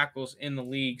better tackles in the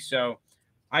league. So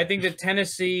I think that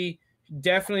Tennessee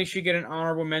definitely should get an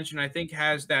honorable mention. I think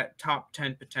has that top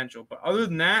 10 potential. But other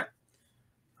than that,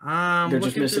 they're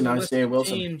just missing Isaiah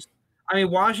Wilson. Teams. I mean,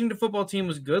 Washington football team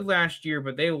was good last year,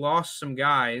 but they lost some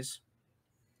guys.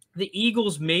 The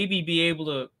Eagles maybe be able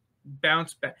to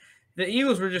bounce back. The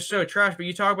Eagles were just so trash, but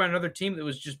you talk about another team that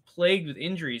was just plagued with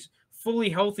injuries. Fully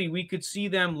healthy, we could see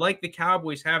them, like the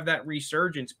Cowboys, have that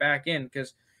resurgence back in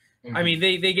because, I mean,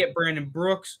 they get Brandon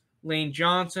Brooks, Lane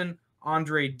Johnson,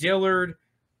 Andre Dillard,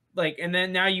 and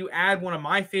then now you add one of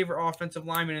my favorite offensive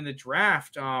linemen in the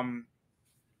draft,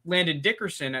 Landon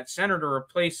Dickerson at center to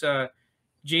replace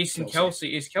Jason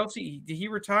Kelce. Is Kelce, did he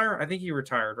retire? I think he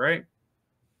retired, right?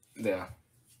 Yeah.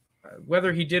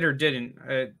 Whether he did or didn't,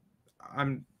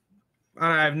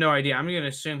 I have no idea. I'm going to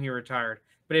assume he retired.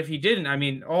 But if he didn't, I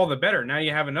mean, all the better. Now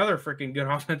you have another freaking good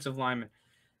offensive lineman.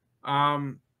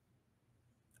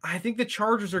 I think the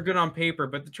Chargers are good on paper,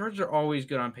 but the Chargers are always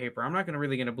good on paper. I'm not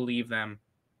really going to believe them.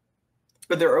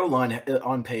 But their O-line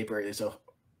on paper is a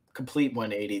complete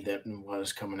 180 that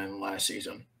was coming in last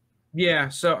season. Yeah,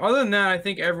 so other than that, I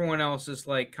think everyone else is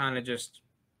kind of just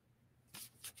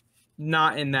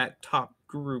not in that top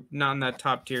group, not in that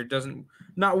top tier,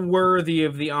 not worthy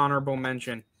of the honorable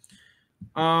mention.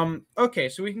 Okay,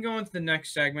 so we can go into the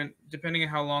next segment. Depending on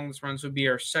how long this runs, would be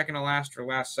our second to last or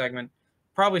last segment.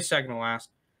 probably second to last.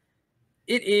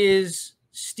 It is,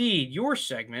 Steed, your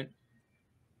segment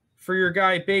for your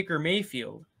guy Baker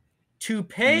Mayfield. To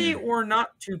pay or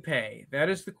not to pay? That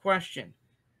is the question.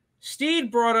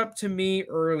 Steed brought up to me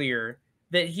earlier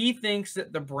that he thinks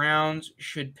that the Browns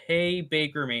should pay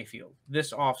Baker Mayfield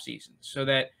this offseason so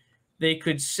that they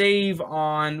could save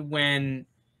on when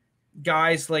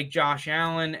guys like Josh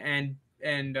Allen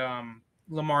and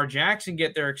Lamar Jackson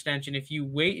get their extension. If you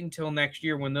wait until next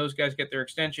year when those guys get their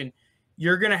extension,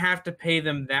 you're going to have to pay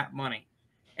them that money.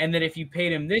 And that if you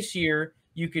paid him this year,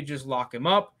 you could just lock him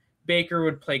up. Baker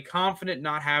would play confident,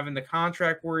 not having the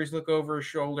contract worries look over his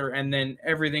shoulder, and then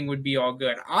everything would be all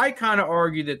good. I kind of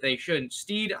argue that they shouldn't.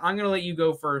 Steed, I'm going to let you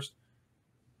go first.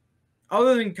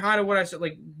 Other than kind of what I said,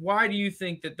 like, why do you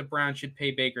think that the Browns should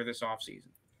pay Baker this offseason?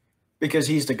 Because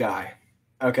he's the guy.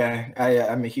 Okay.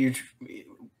 I'm a huge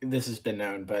 – this has been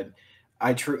known, but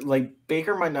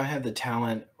Baker might not have the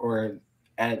talent or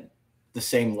at the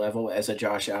same level as a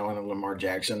Josh Allen and Lamar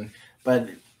Jackson, but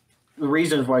 – the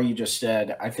reasons why you just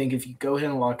said, I think if you go ahead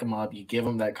and lock him up, you give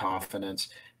him that confidence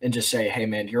and just say, hey,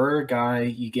 man, you're a guy.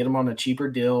 You get him on a cheaper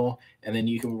deal, and then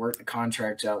you can work the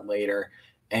contracts out later.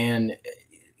 And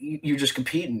you're just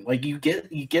competing. Like, you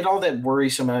get all that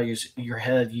worrisome out of your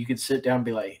head. You could sit down and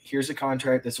be like, here's a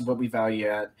contract. This is what we value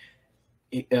at.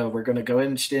 We're going to go ahead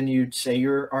and extend you, say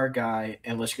you're our guy,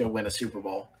 and let's go win a Super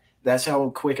Bowl. That's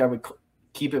how quick I would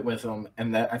keep it with him,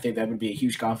 and I think that would be a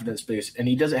huge confidence boost. And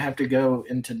he doesn't have to go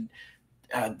into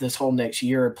this whole next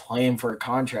year playing for a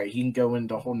contract. He can go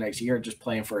into the whole next year just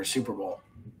playing for a Super Bowl.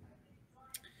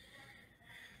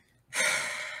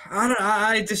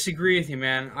 I disagree with you,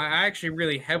 man. I actually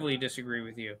really heavily disagree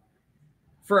with you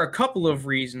for a couple of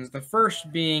reasons. The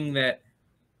first being that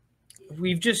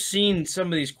we've just seen some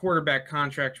of these quarterback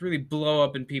contracts really blow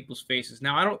up in people's faces.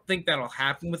 Now, I don't think that'll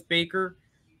happen with Baker,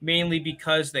 mainly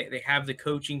because they have the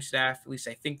coaching staff. At least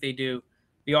I think they do.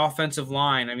 The offensive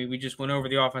line, I mean, we just went over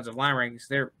the offensive line rankings.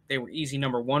 They were easy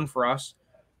number one for us.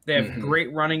 They have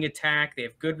great running attack. They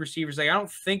have good receivers. I don't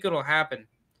think it'll happen.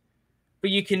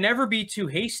 But you can never be too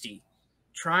hasty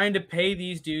trying to pay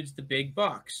these dudes the big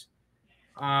bucks.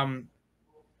 I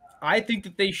think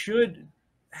that they should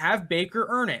have Baker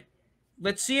earn it.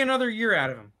 Let's see another year out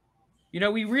of him.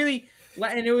 We really –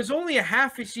 and it was only a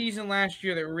half a season last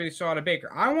year that we really saw out of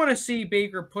Baker. I want to see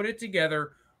Baker put it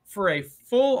together for a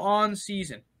full-on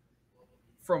season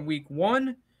from week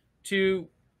 1 to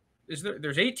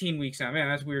there's 18 weeks now. Man,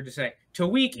 that's weird to say. To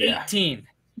week 18.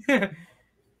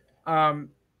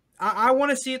 I want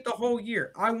to see it the whole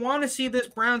year. I want to see this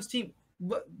Browns team.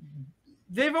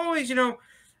 They've always,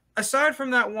 aside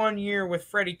from that 1 year with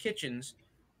Freddie Kitchens,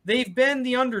 they've been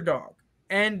the underdog.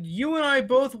 And you and I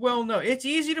both well know it's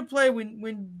easy to play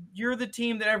when you're the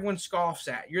team that everyone scoffs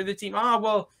at. You're the team,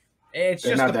 it's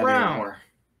They're just not the that Browns. anymore.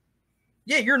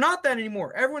 Yeah, you're not that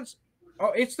anymore.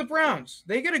 It's the Browns.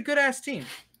 They get a good-ass team,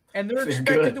 and they're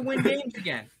expected to win games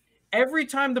again. Every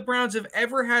time the Browns have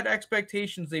ever had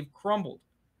expectations, they've crumbled.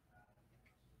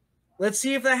 Let's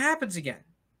see if that happens again.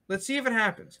 Let's see if it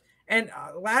happens. And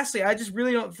lastly, I just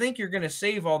really don't think you're going to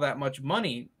save all that much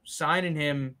money signing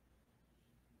him,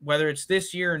 whether it's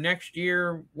this year or next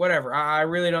year, whatever. I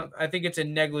really don't. I think it's a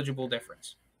negligible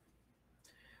difference.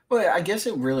 Well, I guess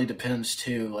it really depends,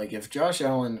 too. Like, if Josh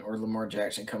Allen or Lamar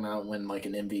Jackson come out and win, like,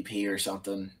 an MVP or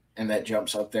something, and that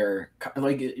jumps up there,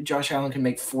 like, Josh Allen can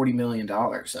make $40 million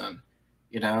then,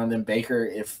 and then Baker,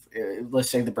 if let's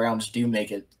say the Browns do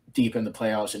make it deep in the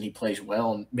playoffs and he plays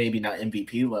well, maybe not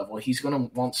MVP level, he's going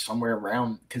to want somewhere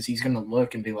around because he's going to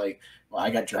look and be like, well,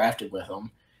 I got drafted with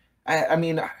him. I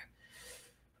mean,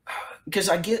 because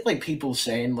I get, like, people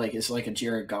saying, like, it's like a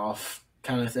Jared Goff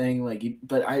kind of thing, like,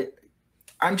 but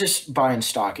I'm just buying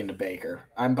stock into Baker.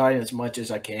 I'm buying as much as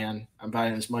I can. I'm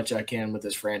buying as much as I can with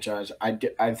this franchise. I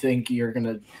think you're going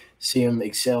to see him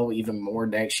excel even more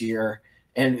next year.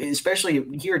 And especially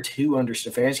year 2 under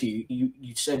Stefanski,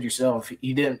 you said yourself,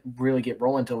 he didn't really get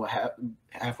rolling until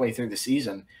halfway through the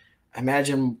season.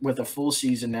 Imagine with a full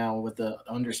season now, with the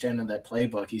understanding of that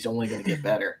playbook, he's only going to get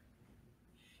better.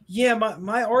 Yeah,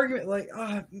 my argument, like,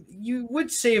 you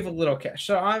would save a little cash.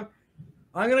 So I'm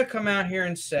going to come out here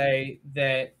and say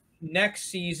that next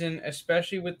season,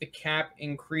 especially with the cap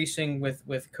increasing with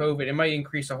COVID, it might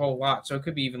increase a whole lot. So it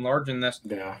could be even larger than this.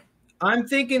 Yeah. I'm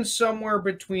thinking somewhere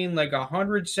between like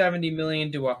 $170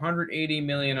 million to $180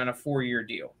 million on a 4-year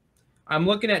deal. I'm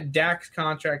looking at Dak's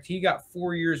contract. He got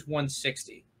 4 years,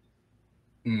 $160.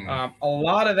 A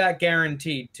lot of that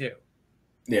guaranteed too.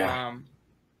 Yeah.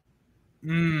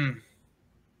 I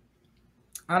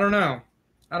don't know.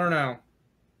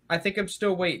 I think I'm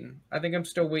still waiting.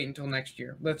 Until next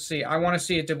year. Let's see. I want to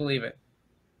see it to believe it.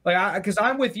 Like, because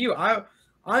I'm with you.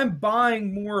 I'm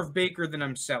buying more of Baker than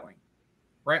I'm selling.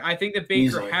 Right? I think that Baker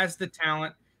Easily. has the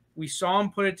talent. We saw him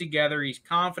put it together. He's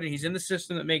confident. He's in the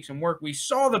system that makes him work. We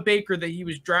saw the Baker that he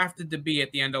was drafted to be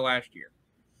at the end of last year.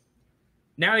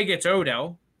 Now he gets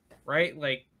Odell, right?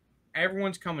 Like,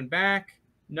 everyone's coming back.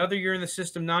 Another year in the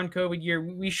system, non-COVID year.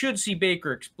 We should see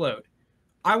Baker explode.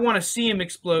 I want to see him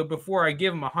explode before I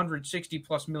give him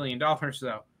 $160+ million,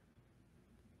 though.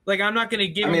 Like, I'm not going to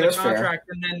give him the contract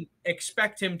and then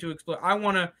expect him to explode. I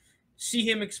want to see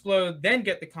him explode, then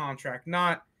get the contract,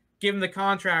 not give him the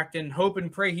contract and hope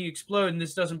and pray he explode and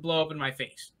this doesn't blow up in my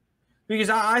face. Because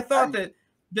I thought that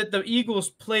the Eagles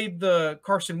played the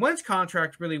Carson Wentz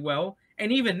contract really well,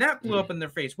 and even that blew up in their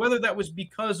face. Whether that was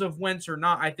because of Wentz or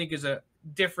not, I think is a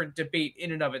different debate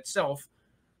in and of itself.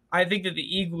 I think that the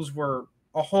Eagles were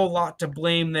a whole lot to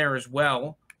blame there as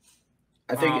well.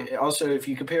 I think also if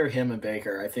you compare him and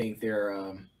Baker, I think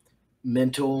their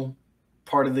mental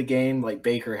part of the game, like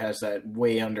Baker has that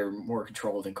way under more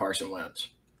control than Carson Wentz.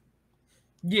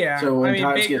 Yeah, so when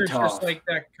times Baker's get tough, just like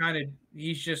that kind of.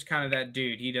 He's just kind of that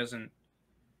dude.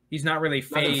 He's not really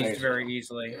phased very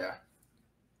easily. Yeah.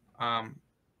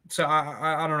 So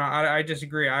I don't know. I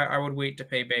disagree. I would wait to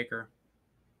pay Baker.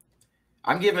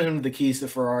 I'm giving him the keys to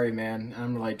Ferrari, man.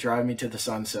 I'm like, drive me to the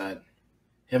sunset.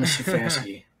 Him and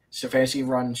Stefanski. Stefanski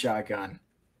running shotgun.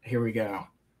 Here we go.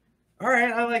 All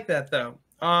right, I like that though.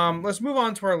 Let's move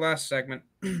on to our last segment.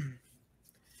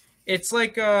 It's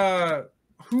like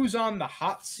who's on the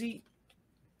hot seat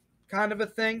kind of a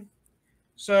thing.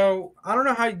 So I don't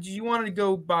know how. Do you want to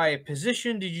go by a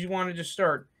position? Did you want to just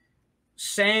start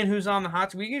saying who's on the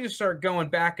hot seat? We can just start going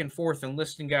back and forth and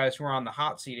listing guys who are on the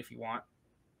hot seat if you want.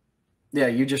 Yeah,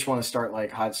 you just want to start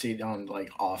like hot seat on like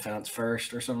offense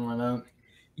first or something like that?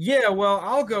 Yeah, well,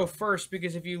 I'll go first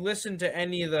because if you listen to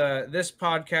any of this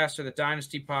podcast or the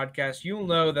Dynasty podcast, you'll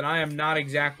know that I am not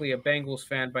exactly a Bengals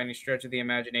fan by any stretch of the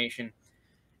imagination.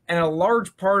 And a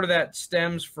large part of that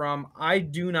stems from I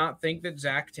do not think that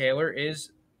Zach Taylor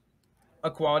is a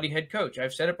quality head coach.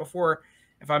 I've said it before.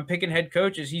 If I'm picking head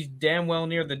coaches, he's damn well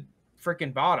near the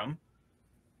freaking bottom,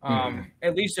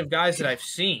 at least of guys that I've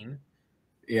seen.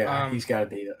 Yeah, he's got to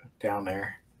be down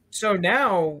there. So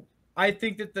now I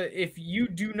think that if you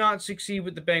do not succeed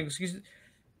with the Bengals,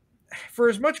 for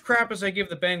as much crap as I give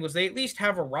the Bengals, they at least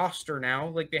have a roster now.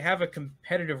 Like, they have a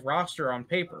competitive roster on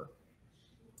paper.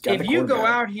 If you go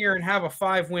out here and have a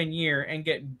 5-win year and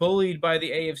get bullied by the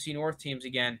AFC North teams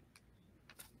again,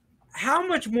 how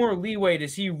much more leeway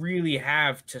does he really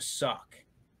have to suck?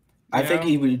 I think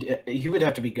he would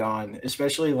have to be gone,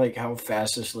 especially like how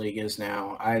fast this league is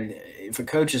now. If a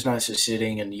coach is not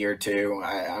succeeding in year 2,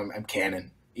 I'm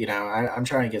canning. I'm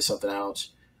trying to get something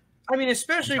else. I mean,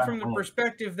 especially from the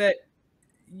perspective that,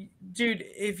 dude,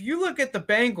 if you look at the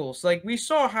Bengals, like we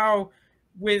saw how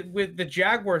with the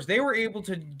Jaguars, they were able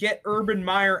to get Urban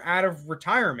Meyer out of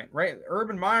retirement, right?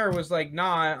 Urban Meyer was like,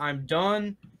 nah, I'm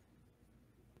done.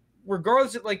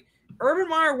 Regardless of, like, Urban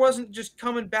Meyer wasn't just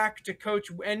coming back to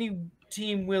coach any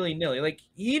team willy-nilly. Like,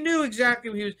 he knew exactly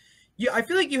what he was. I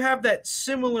feel like you have that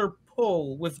similar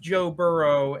pull with Joe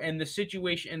Burrow and the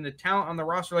situation and the talent on the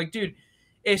roster. Like, dude,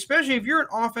 especially if you're an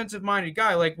offensive-minded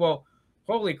guy, like, well,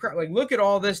 holy crap, like, look at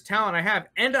all this talent I have,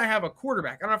 and I have a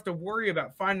quarterback. I don't have to worry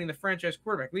about finding the franchise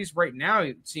quarterback. At least right now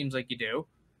it seems like you do.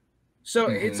 So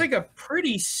it's like a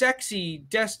pretty sexy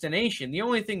destination. The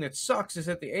only thing that sucks is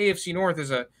that the AFC North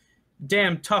is a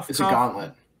damn tough. It's a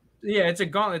gauntlet. Yeah, it's a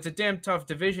gauntlet. It's a damn tough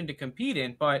division to compete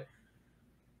in. But,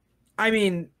 I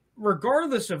mean,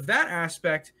 regardless of that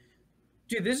aspect,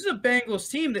 dude, this is a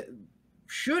Bengals team that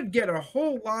should get a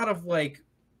whole lot of, like,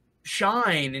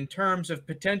 shine in terms of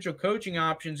potential coaching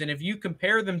options. And if you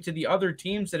compare them to the other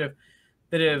teams that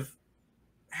have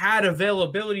had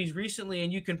availabilities recently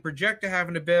and you can project to have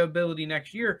an availability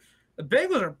next year, the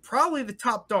Bengals are probably the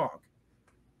top dog.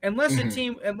 Unless a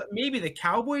team, maybe the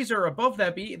Cowboys are above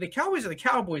that. But the Cowboys are the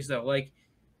Cowboys, though. Like,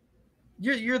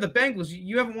 you're the Bengals.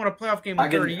 You haven't won a playoff game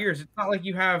in 30 years. It's not like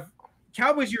you have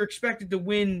Cowboys. You're expected to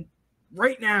win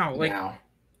right now. Like,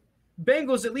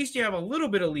 Bengals, at least you have a little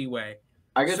bit of leeway.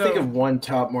 I could think of one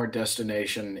top more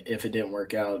destination if it didn't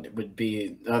work out. It would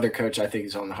be the other coach I think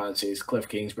is on the hot seat is Cliff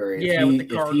Kingsbury.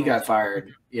 If he got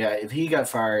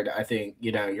fired, I think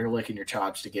you're licking your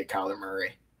chops to get Kyler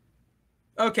Murray.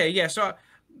 Okay, yeah. So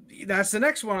that's the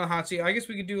next one on the hot seat. I guess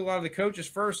we could do a lot of the coaches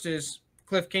first. Is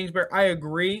Cliff Kingsbury? I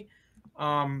agree.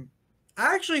 I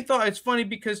actually thought it's funny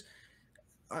because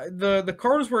the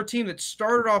Cardinals were a team that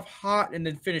started off hot and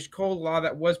then finished cold. A lot of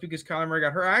that was because Kyler Murray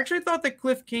got hurt. I actually thought that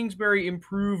Cliff Kingsbury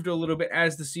improved a little bit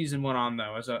as the season went on,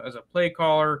 though, as a play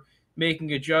caller,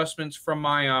 making adjustments. From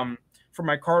my for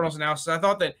my Cardinals analysis. I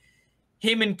thought that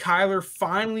him and Kyler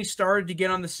finally started to get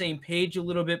on the same page a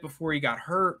little bit before he got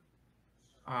hurt.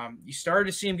 You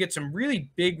started to see him get some really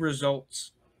big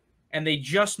results, and they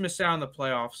just missed out on the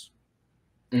playoffs.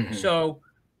 Mm-hmm. So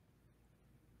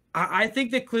I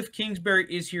think that Cliff Kingsbury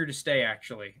is here to stay,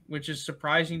 actually, which is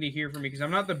surprising to hear from me because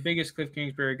I'm not the biggest Cliff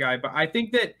Kingsbury guy, but I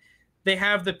think that they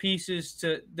have the pieces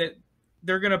that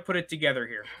they're going to put it together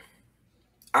here.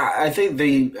 I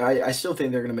still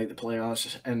think they're going to make the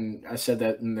playoffs, and I said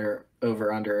that in their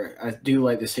over-under. I do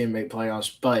like this team to make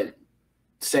playoffs, but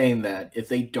saying that, if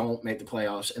they don't make the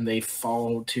playoffs and they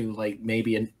fall to like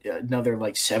maybe another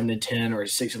like 7-10 or a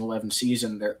 6-11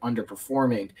 season, they're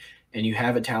underperforming, and you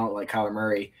have a talent like Kyler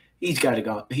Murray, he's got to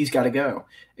go. He's got to go.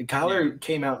 And Kyler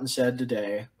came out and said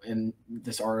today in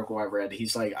this article I read,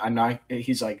 he's like,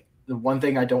 the one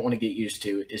thing I don't want to get used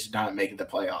to is not making the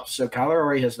playoffs. So Kyler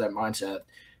already has that mindset,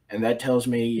 and that tells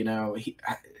me,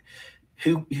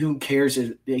 who cares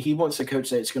if he wants a coach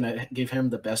that's going to give him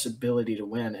the best ability to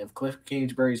win. If Cliff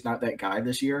Kingsbury's not that guy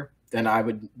this year, then I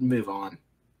would move on.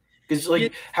 Because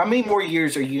how many more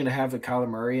years are you going to have with Kyler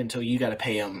Murray until you got to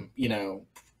pay him?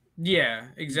 Yeah,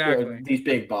 exactly. These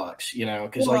big bucks,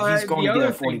 because he's going to get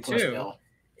a 40+ mil.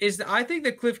 I think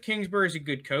that Cliff Kingsbury is a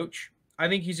good coach. I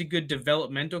think he's a good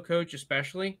developmental coach,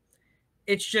 especially.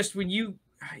 It's just when you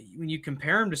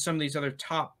compare him to some of these other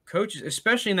top coaches,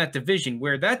 especially in that division,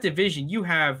 where that division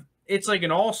it's like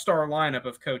an all-star lineup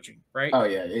of coaching, right? Oh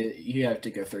yeah, you have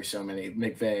to go through so many.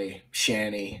 McVay,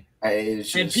 Shanny, and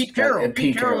Pete Carroll.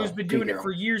 Pete Carroll has been doing it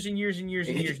for years and years and years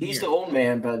and years. He's the old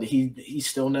man, but he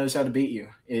still knows how to beat you.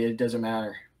 It doesn't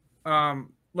matter.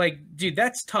 Dude,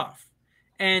 that's tough,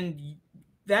 and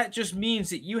that just means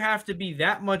that you have to be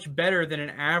that much better than an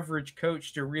average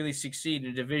coach to really succeed in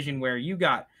a division where you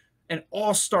got an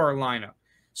all-star lineup.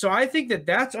 So I think that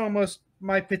that's almost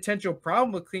my potential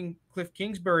problem with Cliff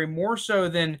Kingsbury, more so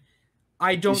than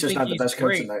I don't think he's not the best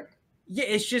coach in that. Yeah,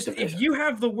 it's just division. If you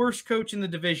have the worst coach in the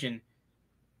division,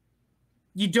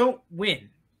 you don't win.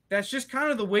 That's just kind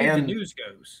of the way the news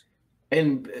goes.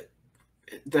 And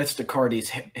that's the card he's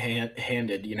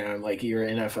handed, like you're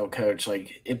an NFL coach.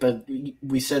 But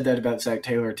we said that about Zach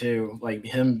Taylor too, like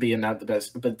him being not the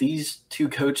best. But these two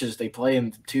coaches, they play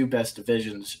in the two best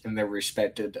divisions in their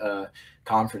respected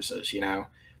conferences,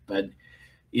 But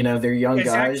they're young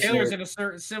guys. Zach Taylor's in a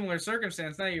certain similar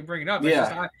circumstance. Now you bring it up.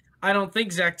 I don't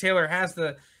think Zach Taylor has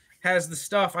the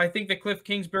stuff. I think that Cliff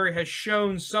Kingsbury has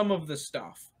shown some of the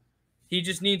stuff. He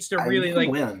just needs to really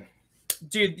win.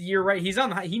 Dude, you're right.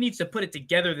 He needs to put it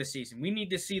together this season. We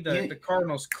need to see the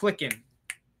Cardinals clicking.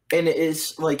 And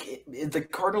it's like the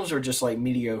Cardinals are just like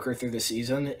mediocre through the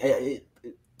season.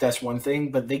 That's one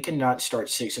thing, but they cannot start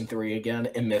 6-3 again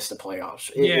and miss the playoffs.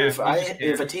 Yeah,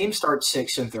 if a team starts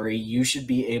 6-3, you should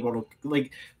be able to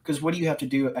because what do you have to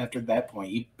do after that point?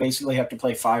 You basically have to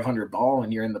play 500 ball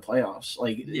and you're in the playoffs.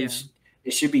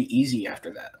 It should be easy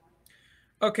after that.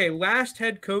 Okay, last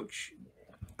head coach.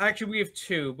 Actually, we have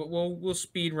two, but we'll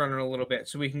speed run it a little bit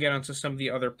so we can get onto some of the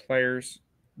other players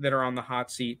that are on the hot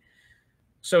seat.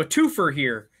 So twofer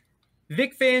here.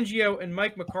 Vic Fangio and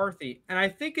Mike McCarthy. And I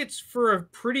think it's for a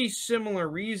pretty similar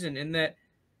reason in that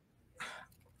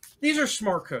these are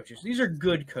smart coaches. These are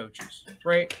good coaches,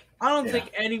 right? I don't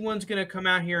think anyone's going to come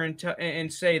out here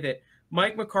and say that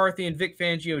Mike McCarthy and Vic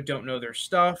Fangio don't know their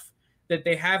stuff, that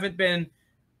they haven't been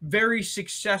very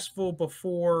successful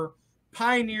before,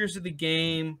 pioneers of the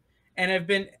game, and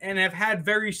have had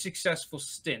very successful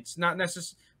stints. Not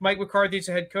necessarily Mike McCarthy is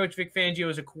a head coach, Vic Fangio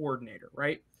is a coordinator,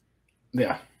 right?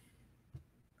 Yeah.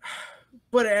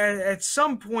 But at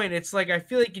some point, it's like I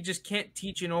feel like you just can't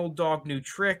teach an old dog new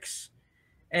tricks.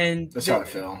 And that's how I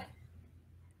feel.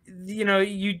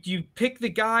 You pick the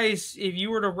guys. If you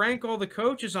were to rank all the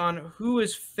coaches on who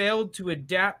has failed to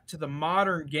adapt to the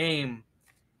modern game,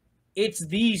 it's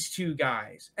these two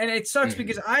guys. And it sucks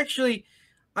because I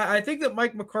think that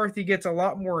Mike McCarthy gets a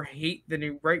lot more hate than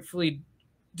he rightfully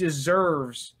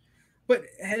deserves. But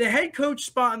the head coach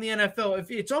spot in the NFL,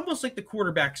 it's almost like the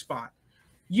quarterback spot.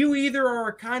 You either are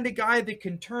a kind of guy that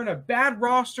can turn a bad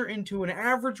roster into an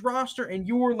average roster and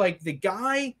you're like the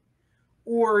guy,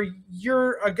 or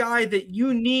you're a guy that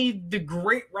you need the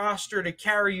great roster to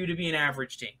carry you to be an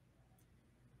average team.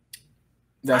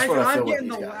 That's what I feel. I'm getting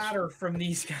the latter from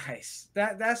these guys.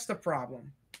 That's the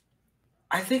problem.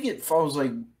 I think it falls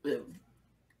like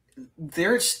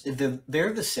they're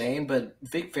the same, but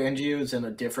Vic Fangio is in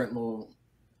a different little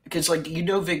because Vic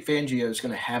Fangio is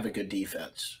going to have a good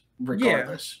defense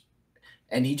regardless,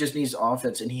 and he just needs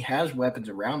offense, and he has weapons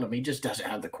around him. He just doesn't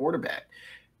have the quarterback.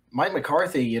 Mike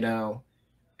McCarthy,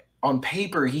 on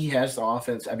paper, he has the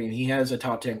offense. I mean, he has a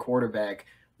top 10 quarterback.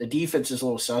 The defense is a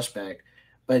little suspect.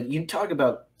 But you talk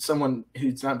about someone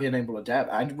who's not been able to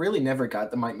adapt. I really never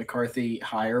got the Mike McCarthy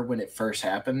hire when it first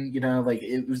happened. Like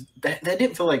it was that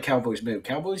didn't feel like Cowboys move.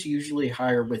 Cowboys usually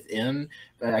hire within,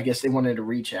 but I guess they wanted to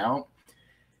reach out.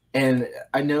 And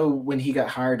I know when he got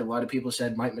hired, a lot of people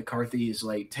said Mike McCarthy is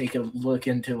like take a look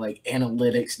into like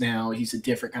analytics now. He's a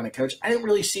different kind of coach. I didn't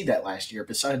really see that last year.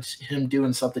 Besides him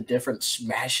doing something different,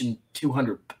 smashing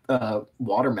 200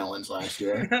 watermelons last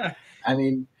year. I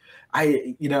mean,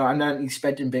 I'm not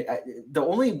expecting big. The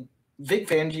only Vic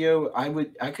Fangio,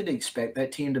 I could expect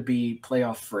that team to be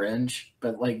playoff fringe,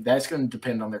 but like that's going to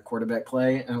depend on their quarterback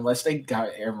play. And unless they got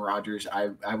Aaron Rodgers,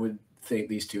 I would think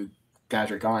these two guys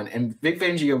are gone. And Vic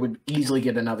Fangio would easily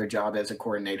get another job as a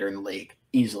coordinator in the league,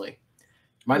 easily.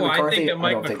 I think that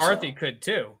Mike McCarthy could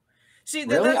too. See,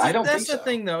 really? that's the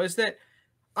thing though, is that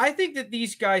I think that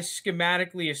these guys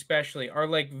schematically especially are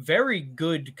like very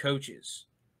good coaches,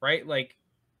 right? Like,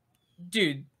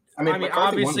 dude, I mean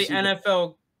obviously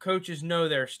NFL coaches know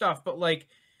their stuff, but like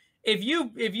if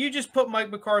you just put Mike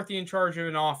McCarthy in charge of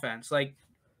an offense, like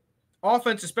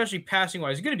offense, especially passing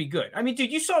wise, is going to be good. I mean, dude,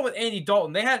 you saw with Andy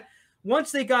Dalton, they had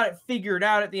once they got it figured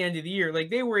out at the end of the year,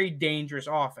 like they were a dangerous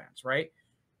offense, right?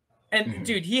 And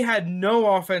dude, he had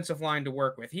no offensive line to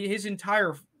work with. His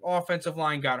entire offensive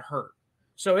line got hurt.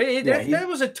 So that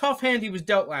was a tough hand he was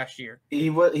dealt last year. He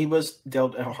was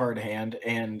dealt a hard hand,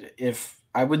 and if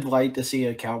I would like to see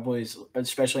a Cowboys,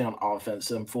 especially on offense,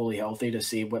 them fully healthy to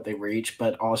see what they reach,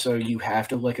 but also you have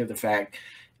to look at the fact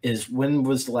is when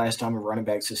was the last time a running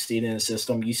back succeeded in a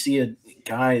system? You see a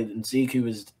guy in Zeke who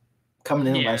was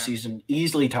coming in last season,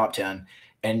 easily top 10,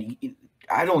 and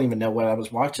I don't even know what I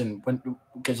was watching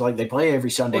because like they play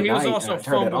every Sunday night. He was also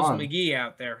fumbles McGee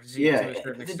out there. Zeke, to a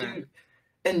certain extent.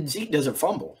 And Zeke doesn't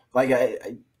fumble. Like,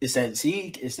 is that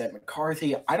Zeke? Is that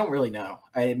McCarthy? I don't really know.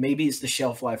 Maybe it's the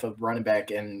shelf life of running back,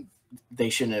 and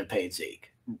they shouldn't have paid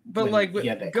Zeke. But like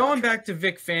going back to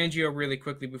Vic Fangio really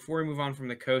quickly before we move on from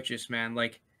the coaches, man,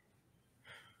 like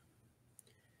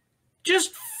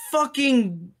just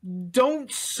fucking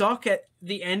don't suck at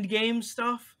the end game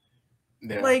stuff.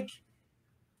 Yeah. Like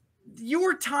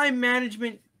your time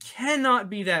management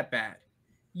cannot be that bad.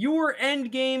 Your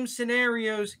end game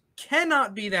scenarios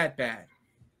cannot be that bad.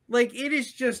 Like it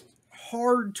is just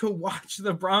hard to watch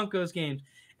the Broncos games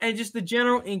and just the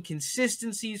general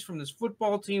inconsistencies from this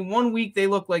football team. One week they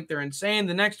look like they're insane.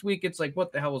 The next week it's like,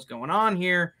 what the hell is going on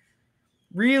here?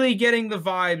 Really getting the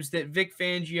vibes that Vic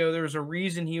Fangio, there was a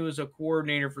reason he was a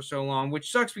coordinator for so long,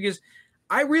 which sucks because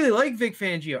I really like Vic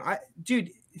Fangio.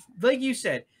 Dude, like you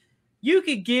said, you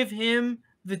could give him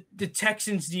the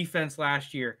Texans defense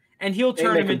last year and he'll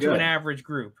turn him into an average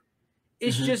group.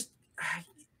 It's just,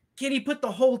 can he put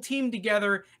the whole team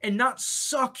together and not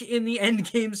suck in the end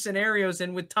game scenarios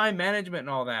and with time management and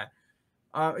all that?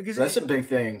 Because that's a big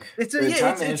thing. It's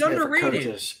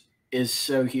underrated. Is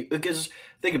so huge because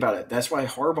think about it. That's why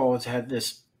Harbaugh has had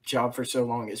this job for so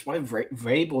long. It's why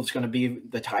Vrabel is going to be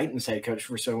the Titans head coach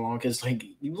for so long. Because like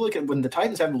you look at when the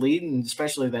Titans have a lead, and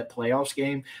especially that playoffs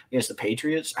game against the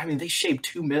Patriots. I mean, they shaved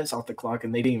 2 minutes off the clock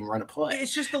and they didn't even run a play.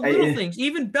 It's just the little things.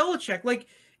 Even Belichick, like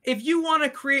if you want to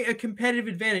create a competitive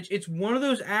advantage, it's one of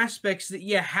those aspects that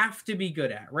you have to be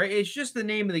good at, right? It's just the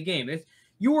name of the game.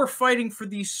 You are fighting for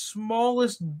the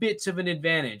smallest bits of an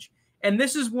advantage. And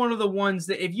this is one of the ones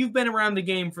that if you've been around the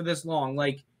game for this long,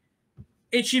 like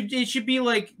it should be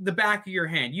like the back of your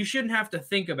hand. You shouldn't have to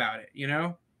think about it, you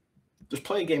know? Just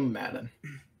play a game of Madden.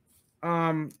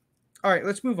 All right,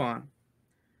 let's move on.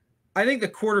 I think the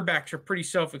quarterbacks are pretty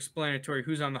self-explanatory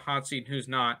who's on the hot seat and who's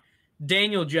not.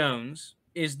 Daniel Jones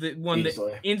is the one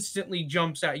that instantly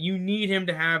jumps out. You need him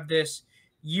to have this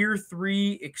year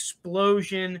 3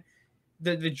 explosion.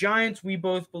 The Giants, we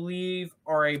both believe,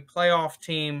 are a playoff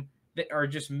team that are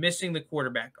just missing the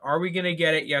quarterback. Are we going to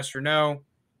get it? Yes or no?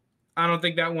 I don't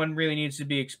think that one really needs to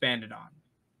be expanded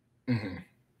on.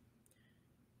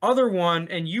 Other one,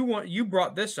 and you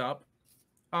brought this up.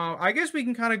 I guess we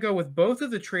can kind of go with both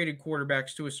of the traded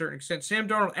quarterbacks to a certain extent, Sam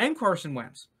Darnold and Carson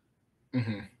Wentz.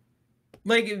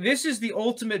 Like this is the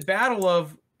ultimate battle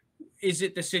of, is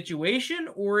it the situation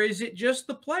or is it just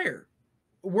the player?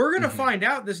 We're going to find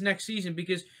out this next season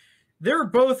because they're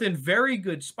both in very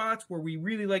good spots where we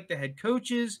really like the head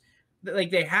coaches.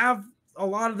 Like they have a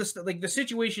lot of this, like the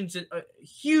situation's a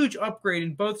huge upgrade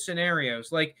in both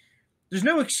scenarios. Like there's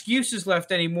no excuses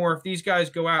left anymore if these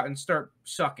guys go out and start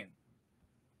sucking.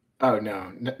 Oh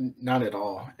no, not at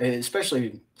all.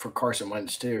 Especially for Carson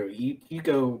Wentz too. You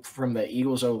go from the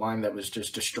Eagles O line that was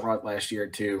just distraught last year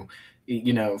to,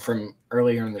 from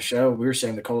earlier in the show, we were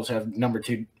saying the Colts have number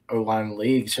 2 O line in the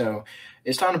league. So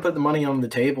it's time to put the money on the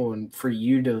table and for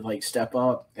you to like step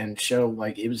up and show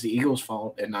like it was the Eagles'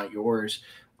 fault and not yours.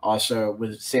 Also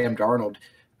with Sam Darnold,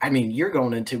 I mean, you're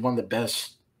going into one of the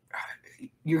best.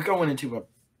 You're going into a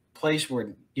place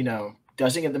where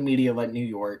doesn't get the media like New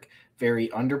York,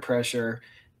 very under pressure,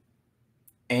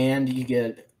 and you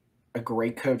get a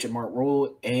great coach at Mark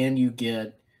Rule, and you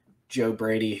get Joe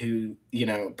Brady, who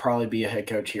probably be a head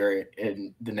coach here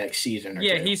in the next season or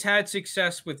Yeah, two. he's had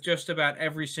success with just about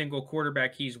every single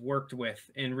quarterback he's worked with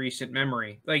in recent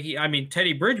memory. Like,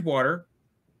 Teddy Bridgewater,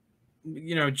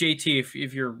 JT,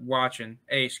 if you're watching,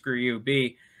 A, screw you,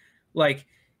 B, like,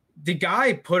 the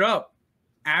guy put up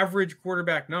average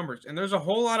quarterback numbers. And there's a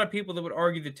whole lot of people that would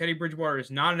argue that Teddy Bridgewater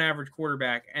is not an average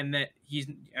quarterback and that the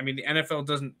NFL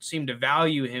doesn't seem to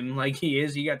value him like he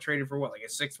is. He got traded for what, like a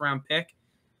 6th-round pick?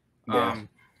 Yeah.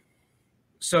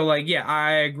 So,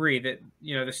 I agree that,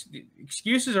 the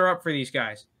excuses are up for these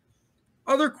guys.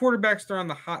 Other quarterbacks that are on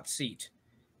the hot seat.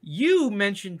 You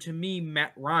mentioned to me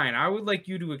Matt Ryan. I would like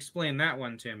you to explain that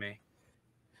one to me.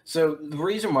 So the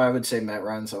reason why I would say Matt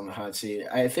Ryan's on the hot seat,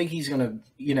 I think he's going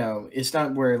to, it's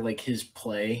not where like his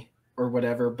play or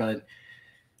whatever, but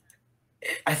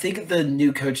I think the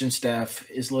new coaching staff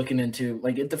is looking into,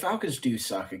 like, if the Falcons do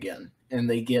suck again and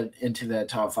they get into that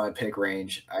top 5 pick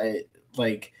range,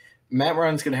 Matt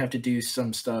Ryan's going to have to do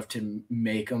some stuff to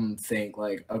make them think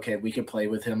like, okay, we could play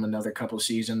with him another couple of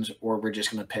seasons, or we're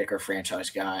just going to pick our franchise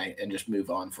guy and just move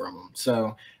on from him.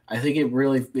 So I think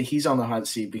he's on the hot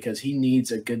seat because he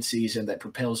needs a good season that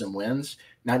propels and wins,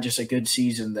 not just a good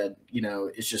season that,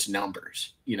 it's just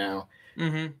numbers,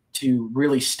 to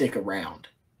really stick around.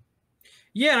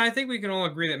 Yeah, and I think we can all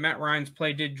agree that Matt Ryan's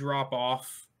play did drop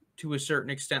off to a certain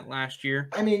extent last year.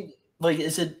 I mean, like,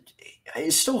 it's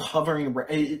still hovering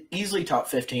around, easily top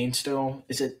 15 still?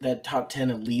 Is it that top 10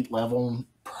 elite level?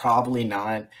 Probably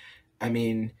not. I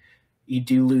mean, you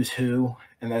do lose who,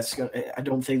 and I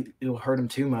don't think it'll hurt him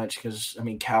too much because,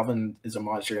 Calvin is a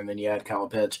monster, and then you add Kyle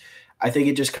Pitts. I think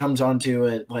it just comes on to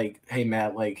it, like, hey,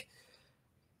 Matt, like,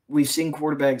 we've seen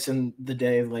quarterbacks in the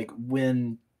day, like,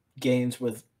 win games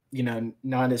with,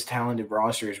 not as talented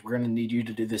rosters. We're going to need you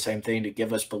to do the same thing to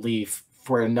give us belief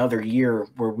for another year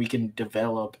where we can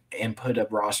develop and put a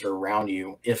roster around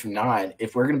you. If not,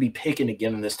 if we're going to be picking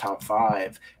again in this top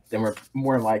 5, then we're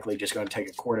more likely just going to take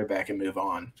a quarterback and move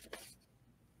on.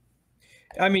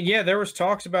 There was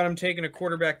talks about him taking a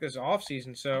quarterback this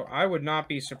offseason, so I would not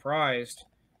be surprised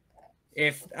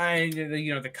if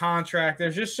the contract.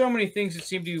 There's just so many things that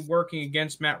seem to be working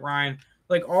against Matt Ryan.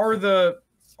 Like, are the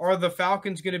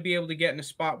Falcons going to be able to get in a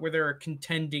spot where they're a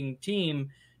contending team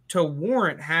to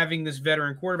warrant having this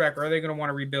veteran quarterback, or are they going to want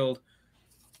to rebuild?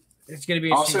 It's going to be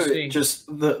also just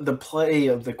the play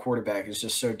of the quarterback is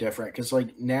just so different because,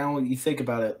 like, now you think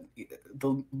about it,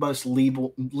 the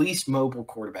least mobile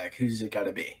quarterback, who's it got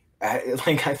to be? I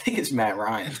think it's Matt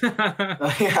Ryan.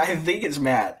 I think it's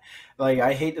Matt. Like,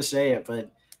 I hate to say it,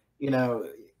 but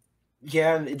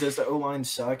yeah, does the O-line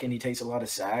suck and he takes a lot of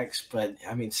sacks? But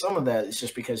some of that is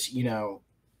just because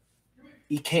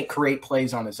he can't create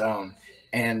plays on his own.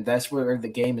 And that's where the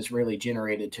game is really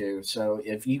generated to. So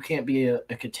if you can't be a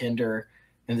contender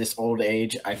in this old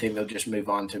age, I think they'll just move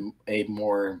on to a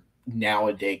more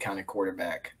nowadays kind of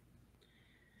quarterback.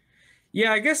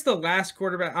 Yeah, I guess the last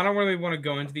quarterback, I don't really want to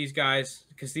go into these guys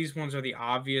because these ones are the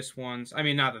obvious ones.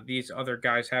 Not that these other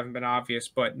guys haven't been obvious,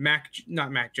 but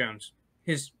not Mac Jones.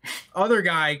 His other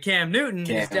guy, Cam Newton,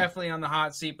 is definitely on the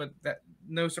hot seat, but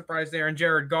no surprise there. And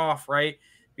Jared Goff, right?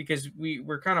 Because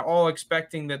we're kind of all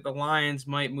expecting that the Lions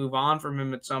might move on from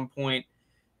him at some point.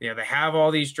 They have all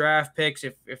these draft picks.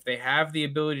 If they have the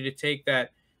ability to take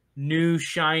that new,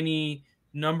 shiny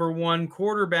number 1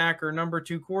 quarterback or number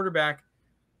 2 quarterback,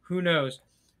 who knows?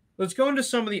 Let's go into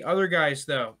some of the other guys,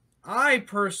 though. I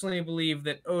personally believe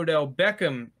that Odell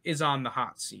Beckham is on the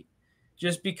hot seat.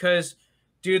 Just because,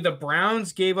 dude, the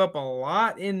Browns gave up a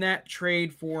lot in that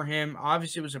trade for him.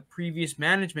 Obviously, it was a previous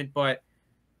management, but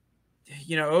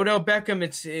Odell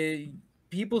Beckham,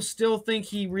 people still think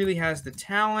he really has the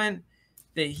talent,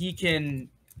 that he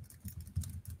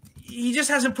just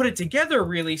hasn't put it together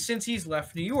really since he's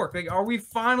left New York. Like, are we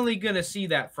finally going to see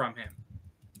that from him?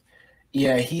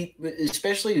 Yeah,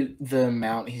 especially the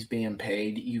amount he's being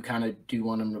paid, you kind of do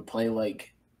want him to play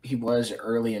like he was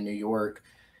early in New York.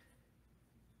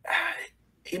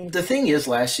 The thing is,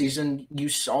 last season, you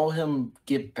saw him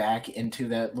get back into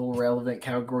that little relevant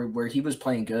category where he was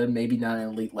playing good, maybe not at an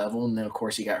elite level, and then, of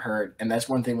course, he got hurt. And that's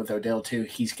one thing with Odell, too.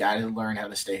 He's got to learn how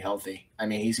to stay healthy. I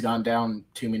mean, he's gone down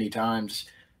too many times,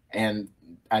 and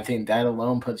I think that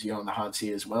alone puts you on the hot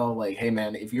seat as well. Like, hey,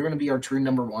 man, if you're going to be our true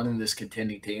number one in this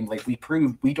contending team, like we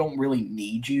proved we don't really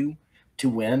need you to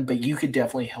win, but you could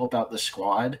definitely help out the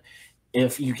squad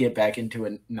if you get back into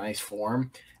a nice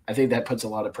form. I think that puts a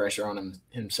lot of pressure on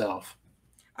himself.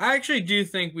 I actually do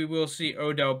think we will see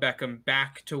Odell Beckham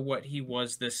back to what he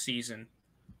was this season.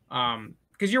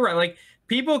 Because you're right, like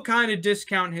people kind of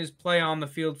discount his play on the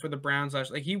field for the Browns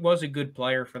last. Like he was a good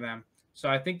player for them, so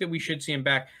I think that we should see him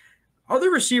back.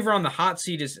 Other receiver on the hot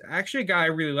seat is actually a guy I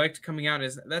really liked coming out.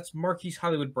 That's Marquise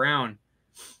Hollywood Brown.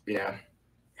 Yeah,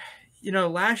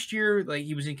 last year like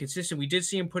he was inconsistent. We did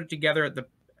see him put it together at the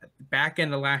back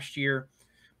end of last year.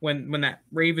 When that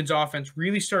Ravens offense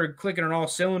really started clicking on all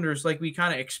cylinders like we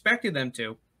kind of expected them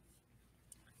to.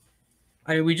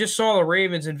 I mean, we just saw the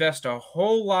Ravens invest a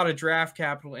whole lot of draft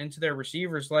capital into their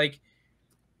receivers. Like,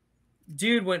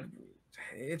 dude, when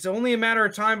it's only a matter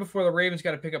of time before the Ravens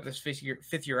got to pick up this fifth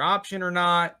year option or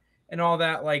not and all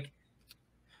that. Like,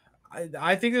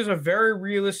 I think there's a very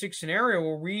realistic scenario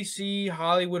where we see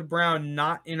Hollywood Brown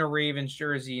not in a Ravens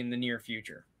jersey in the near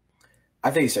future. I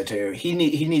think so too. He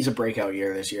needs a breakout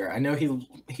year this year. I know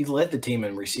he led the team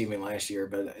in receiving last year,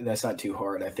 but that's not too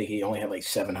hard. I think he only had like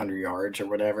 700 yards or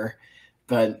whatever.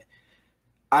 But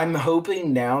I'm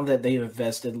hoping now that they've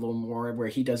invested a little more where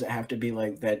he doesn't have to be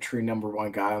like that true number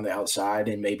one guy on the outside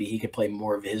and maybe he could play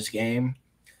more of his game,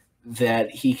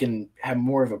 that he can have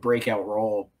more of a breakout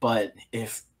role. But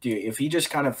if he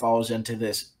just kind of falls into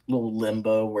this little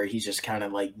limbo where he's just kind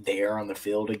of like there on the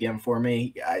field again for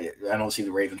me, I don't see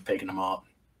the Ravens picking him up.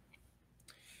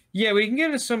 Yeah, we can get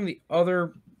into some of the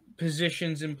other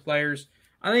positions and players.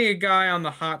 I think a guy on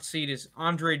the hot seat is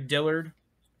Andre Dillard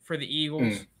for the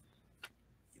Eagles.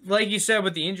 Like you said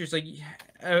with the injuries, like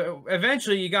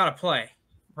eventually you got to play,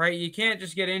 right? You can't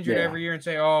just get injured every year and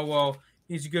say, oh, well,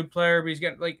 he's a good player, but he's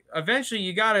got like eventually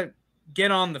you got to get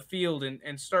on the field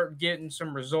and start getting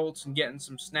some results and getting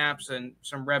some snaps and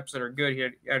some reps that are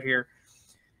good out here.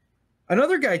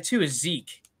 Another guy, too, is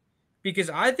Zeke. Because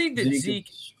I think that Zeke,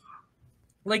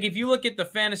 like if you look at the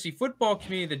fantasy football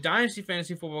community, the dynasty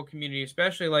fantasy football community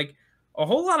especially, like a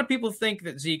whole lot of people think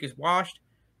that Zeke is washed.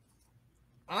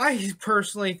 I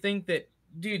personally think that,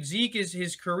 dude, Zeke is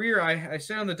his career. I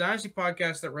said on the Dynasty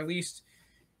podcast that released,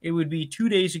 it would be 2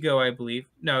 days ago, I believe.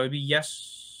 No, it would be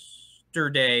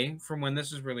yesterday from when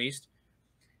this is released,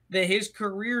 that his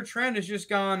career trend has just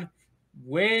gone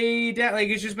way down. Like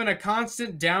it's just been a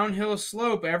constant downhill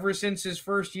slope ever since his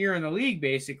first year in the league,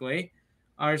 basically.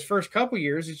 His first couple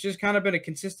years, it's just kind of been a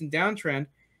consistent downtrend.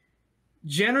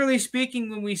 Generally speaking,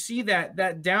 when we see that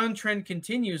downtrend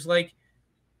continues, like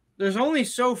there's only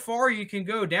so far you can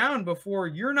go down before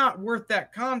you're not worth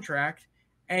that contract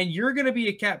and you're going to be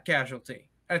a cap casualty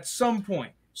at some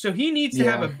point. So he needs to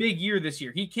have a big year this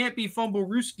year. He can't be Fumble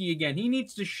Rooski again. He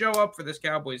needs to show up for this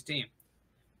Cowboys team.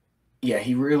 Yeah,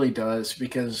 he really does,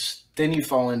 because then you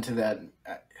fall into that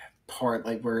part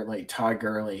like where like Todd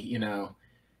Gurley,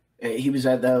 he was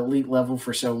at that elite level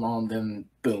for so long, then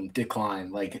boom,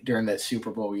 decline like during that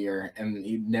Super Bowl year, and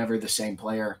he's never the same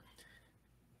player.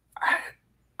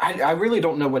 I really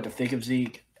don't know what to think of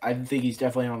Zeke. I think he's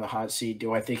definitely on the hot seat.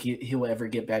 Do I think he'll ever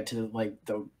get back to like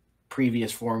the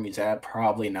previous form he's at?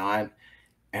 Probably not.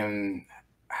 And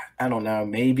I don't know.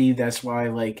 Maybe that's why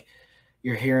like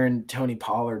you're hearing Tony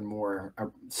Pollard more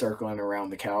circling around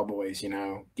the Cowboys,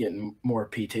 getting more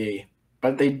PT.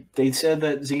 But they said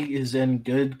that Zeke is in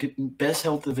good best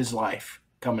health of his life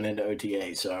coming into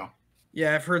OTA. So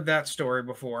yeah, I've heard that story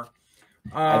before.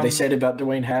 They said about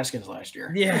Dwayne Haskins last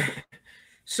year. Yeah.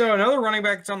 So another running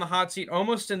back that's on the hot seat,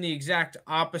 almost in the exact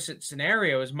opposite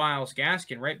scenario, is Myles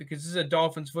Gaskin, right? Because this is a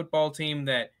Dolphins football team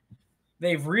that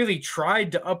they've really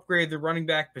tried to upgrade the running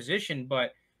back position,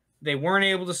 but they weren't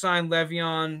able to sign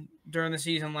Le'Veon during the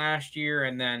season last year,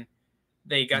 and then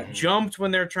they got jumped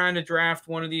when they're trying to draft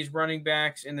one of these running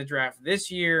backs in the draft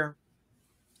this year.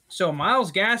 So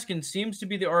Myles Gaskin seems to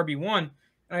be the RB1,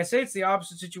 and I say it's the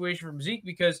opposite situation from Zeke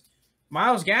because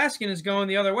Myles Gaskin is going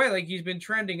the other way. Like he's been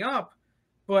trending up,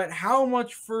 but how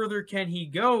much further can he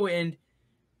go? And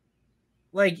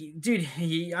like, dude,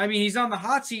 he's on the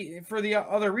hot seat for the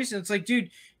other reason. It's like,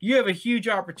 dude, you have a huge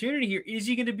opportunity here. Is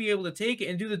he going to be able to take it?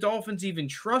 And do the Dolphins even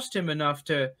trust him enough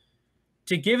to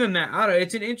give him that out?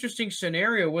 It's an interesting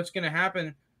scenario. What's going to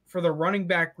happen for the running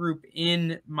back group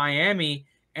in Miami?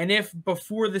 And if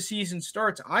before the season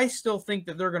starts, I still think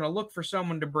that they're going to look for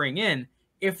someone to bring in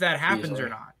if that happens or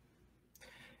not.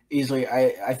 Easily.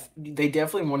 They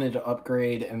definitely wanted to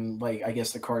upgrade, and like I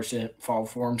guess the cards didn't fall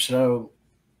for him. So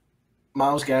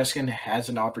Miles Gaskin has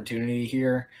an opportunity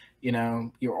here. You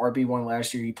know, your RB1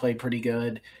 last year, you played pretty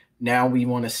good. Now we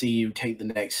want to see you take the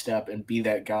next step and be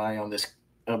that guy on this,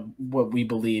 what we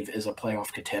believe is a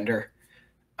playoff contender.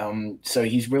 So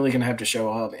he's really going to have to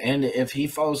show up. And if he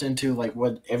falls into like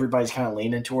what everybody's kind of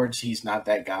leaning towards, he's not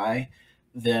that guy,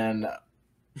 then,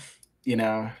 you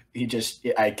know,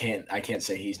 I can't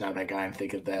say he's not that guy and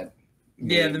think of that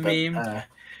Yeah, meme, the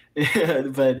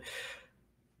meme. but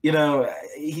you know,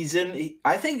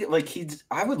 I think like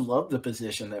I would love the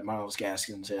position that Miles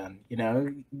Gaskin's in. You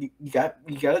know, you got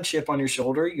a chip on your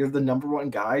shoulder. You're the number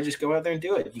one guy. Just go out there and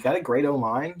do it. You got a great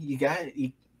O-line. You got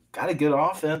a good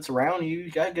offense around you. You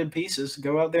got good pieces.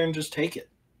 Go out there and just take it.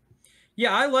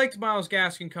 Yeah, I liked Miles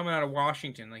Gaskin coming out of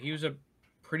Washington. Like, he was a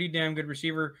pretty damn good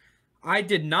receiver. I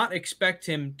did not expect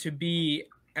him to be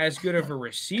as good of a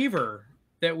receiver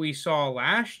that we saw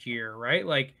last year, right?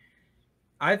 Like,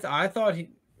 I thought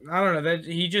I don't know, that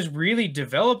he just really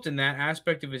developed in that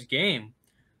aspect of his game.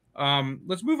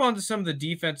 Let's move on to some of the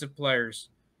defensive players.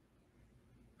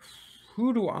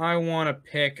 Who do I want to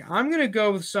pick? I'm going to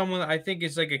go with someone that I think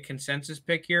is like a consensus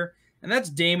pick here, and that's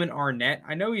Damon Arnett.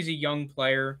 I know he's a young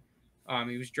player.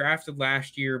 He was drafted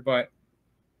last year, but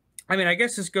I mean, I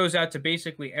guess this goes out to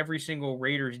basically every single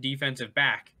Raiders defensive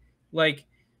back. Like,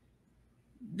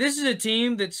 this is a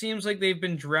team that seems like they've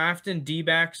been drafting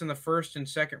D-backs in the first and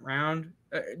second round.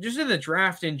 Just in the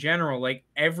draft in general, like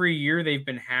every year they've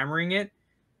been hammering it.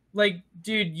 Like,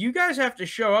 dude, you guys have to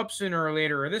show up sooner or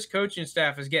later, or this coaching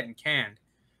staff is getting canned.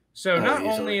 So not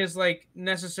only is like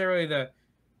necessarily the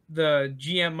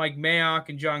GM Mike Mayock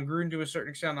and John Gruden to a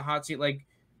certain extent on the hot seat, like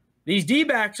these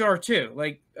D-backs are too.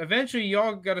 Like, eventually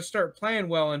y'all got to start playing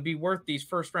well and be worth these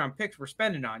first round picks we're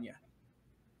spending on you.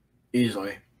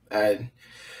 Easily. The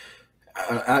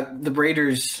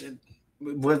Raiders,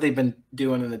 what they've been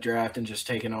doing in the draft and just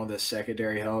taking all this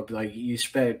secondary help, like you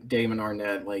expect Damon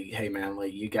Arnett, like, hey man,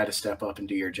 like you got to step up and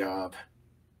do your job.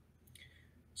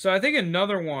 So I think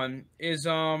another one is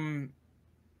I'm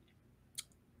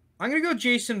gonna go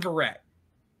Jason Verrett.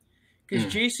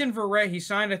 Because Jason Verrett, he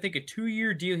signed, I think, a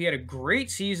 2-year deal. He had a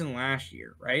great season last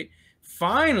year, right?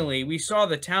 Finally, we saw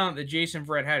the talent that Jason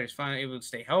Verrett had. He was finally able to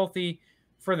stay healthy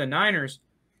for the Niners.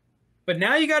 But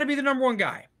now you got to be the number one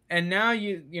guy. And now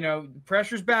you know,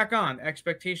 pressure's back on.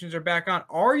 Expectations are back on.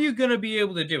 Are you going to be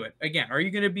able to do it again? Are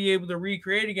you going to be able to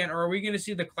recreate again? Or are we going to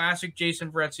see the classic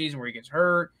Jason Verrett season where he gets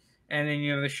hurt and then,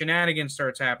 you know, the shenanigans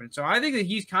starts happening? So I think that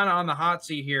he's kind of on the hot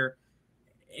seat here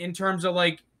in terms of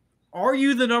like, are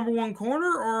you the number one corner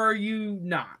or are you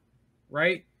not?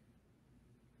 Right?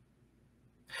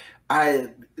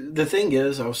 The thing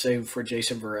is, I'll say for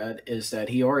Jason Verrett is that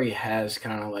he already has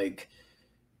kind of like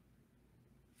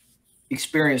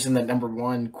experience in that number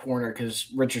one corner because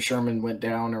Richard Sherman went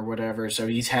down or whatever, so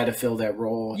he's had to fill that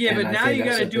role. Yeah, but now you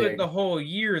got to do it the whole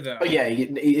year, though. Oh yeah,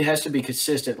 it has to be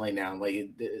consistently now.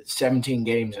 Like 17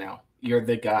 games now, you're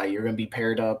the guy. You're going to be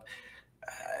paired up.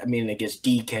 I mean, against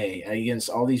DK, against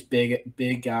all these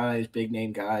big guys, big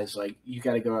name guys. Like you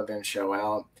got to go out there and show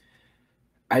out.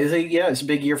 I think, yeah, it's a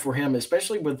big year for him,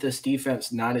 especially with this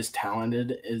defense not as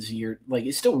talented as like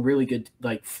it's still really good,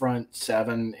 like front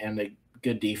seven and a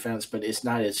good defense, but it's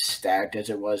not as stacked as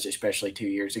it was, especially 2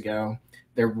 years ago.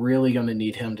 They're really going to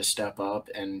need him to step up,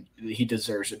 and he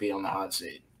deserves to be on the hot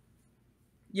seat.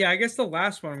 Yeah, I guess the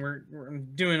last one we're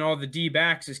doing all the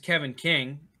D-backs is Kevin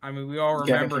King. I mean, we all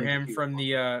remember him from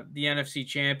the NFC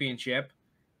Championship.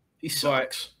 He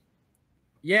sucks. But,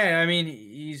 yeah, I mean,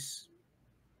 he's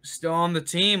still on the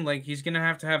team. Like, he's going to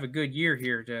have a good year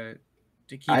here to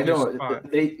keep his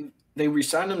spot. They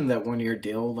re-signed him that 1-year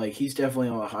deal. Like, he's definitely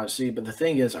on the hot seat. But the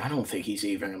thing is, I don't think he's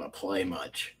even going to play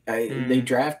much.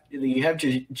 You have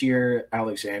Jair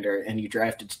Alexander, and you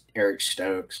drafted Eric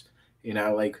Stokes. You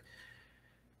know, like,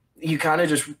 you kind of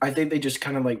just – I think they just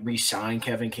kind of, like, re-signed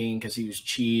Kevin King because he was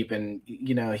cheap. And,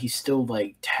 you know, he's still,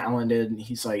 like, talented. And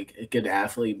he's, like, a good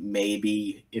athlete.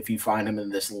 Maybe if you find him in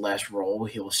this less role,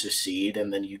 he'll succeed.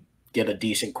 And then you get a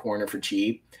decent corner for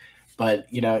cheap.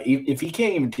 But, you know, if he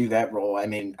can't even do that role, I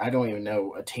mean, I don't even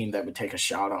know a team that would take a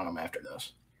shot on him after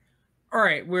this. All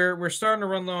right, we're starting to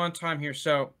run low on time here.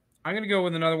 So I'm going to go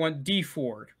with another one, D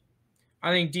Ford. I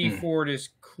think D Ford is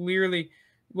clearly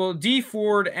 – well, D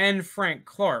Ford and Frank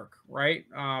Clark, right?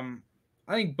 I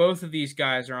think both of these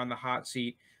guys are on the hot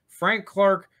seat. Frank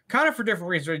Clark, kind of for different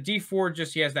reasons. Right? D Ford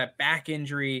just, he has that back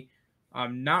injury,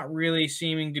 not really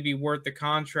seeming to be worth the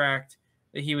contract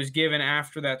that he was given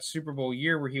after that Super Bowl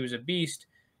year where he was a beast.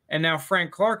 And now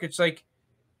Frank Clark, it's like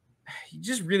you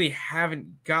just really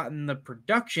haven't gotten the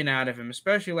production out of him,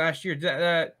 especially last year.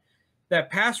 That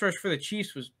pass rush for the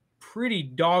Chiefs was pretty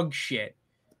dog shit.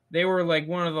 They were like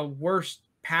one of the worst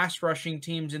pass rushing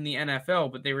teams in the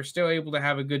NFL, but they were still able to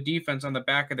have a good defense on the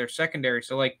back of their secondary.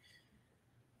 So, like,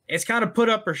 it's kind of put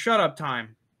up or shut up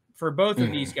time for both of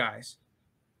these guys.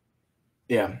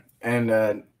 Yeah,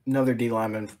 and another D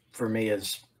lineman for me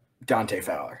is Dante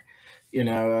Fowler.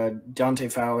 Dante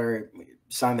Fowler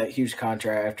signed that huge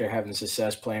contract after having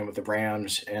success playing with the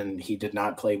Rams, and he did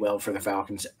not play well for the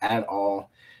Falcons at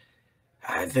all.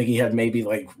 I think he had maybe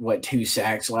 2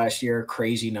 sacks last year,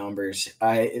 crazy numbers.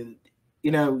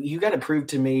 You got to prove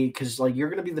to me, because you're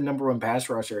going to be the number 1 pass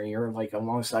rusher and you're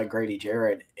alongside Grady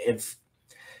Jarrett. If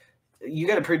you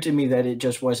got to prove to me that it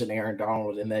just wasn't Aaron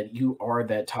Donald and that you are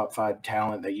that top 5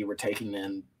 talent that you were taking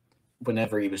in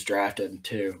whenever he was drafted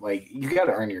too. You got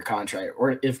to earn your contract,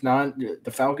 or if not,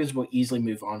 the Falcons will easily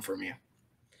move on from you.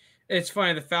 It's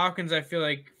funny. The Falcons, I feel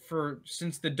like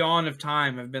since the dawn of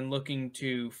time, have been looking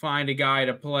to find a guy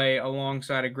to play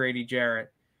alongside of Grady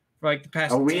Jarrett for the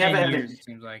past 10 years, it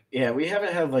seems like. Yeah, we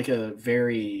haven't had a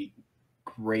very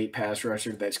great pass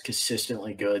rusher that's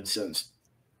consistently good since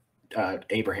Jonathan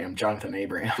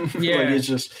Abraham. Yeah, it's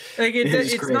just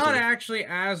it's not actually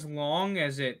as long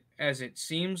as it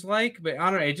seems like, but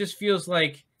I don't know. It just feels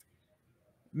like,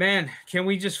 man, can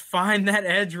we just find that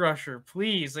edge rusher,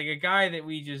 please? A guy that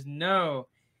we just know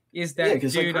is that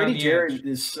dude on the Grady Jarrett edge.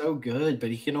 is so good, but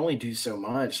he can only do so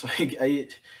much.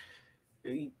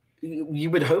 You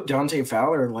would hope Dante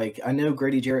Fowler, I know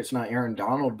Grady Jarrett's not Aaron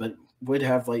Donald, but would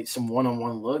have some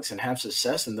one-on-one looks and have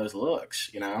success in those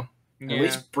looks, At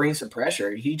least bring some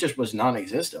pressure. He just was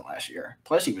non-existent last year.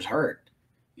 Plus, he was hurt.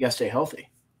 You got to stay healthy.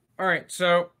 All right,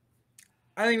 so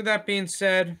I think with that being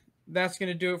said, that's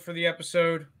going to do it for the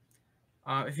episode.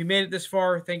 If you made it this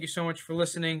far, thank you so much for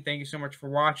listening. Thank you so much for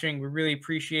watching. We really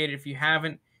appreciate it. If you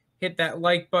haven't, hit that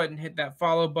like button, hit that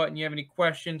follow button. You have any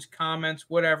questions, comments,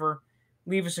 whatever,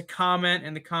 leave us a comment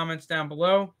in the comments down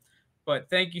below. But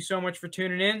thank you so much for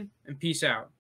tuning in, and peace out.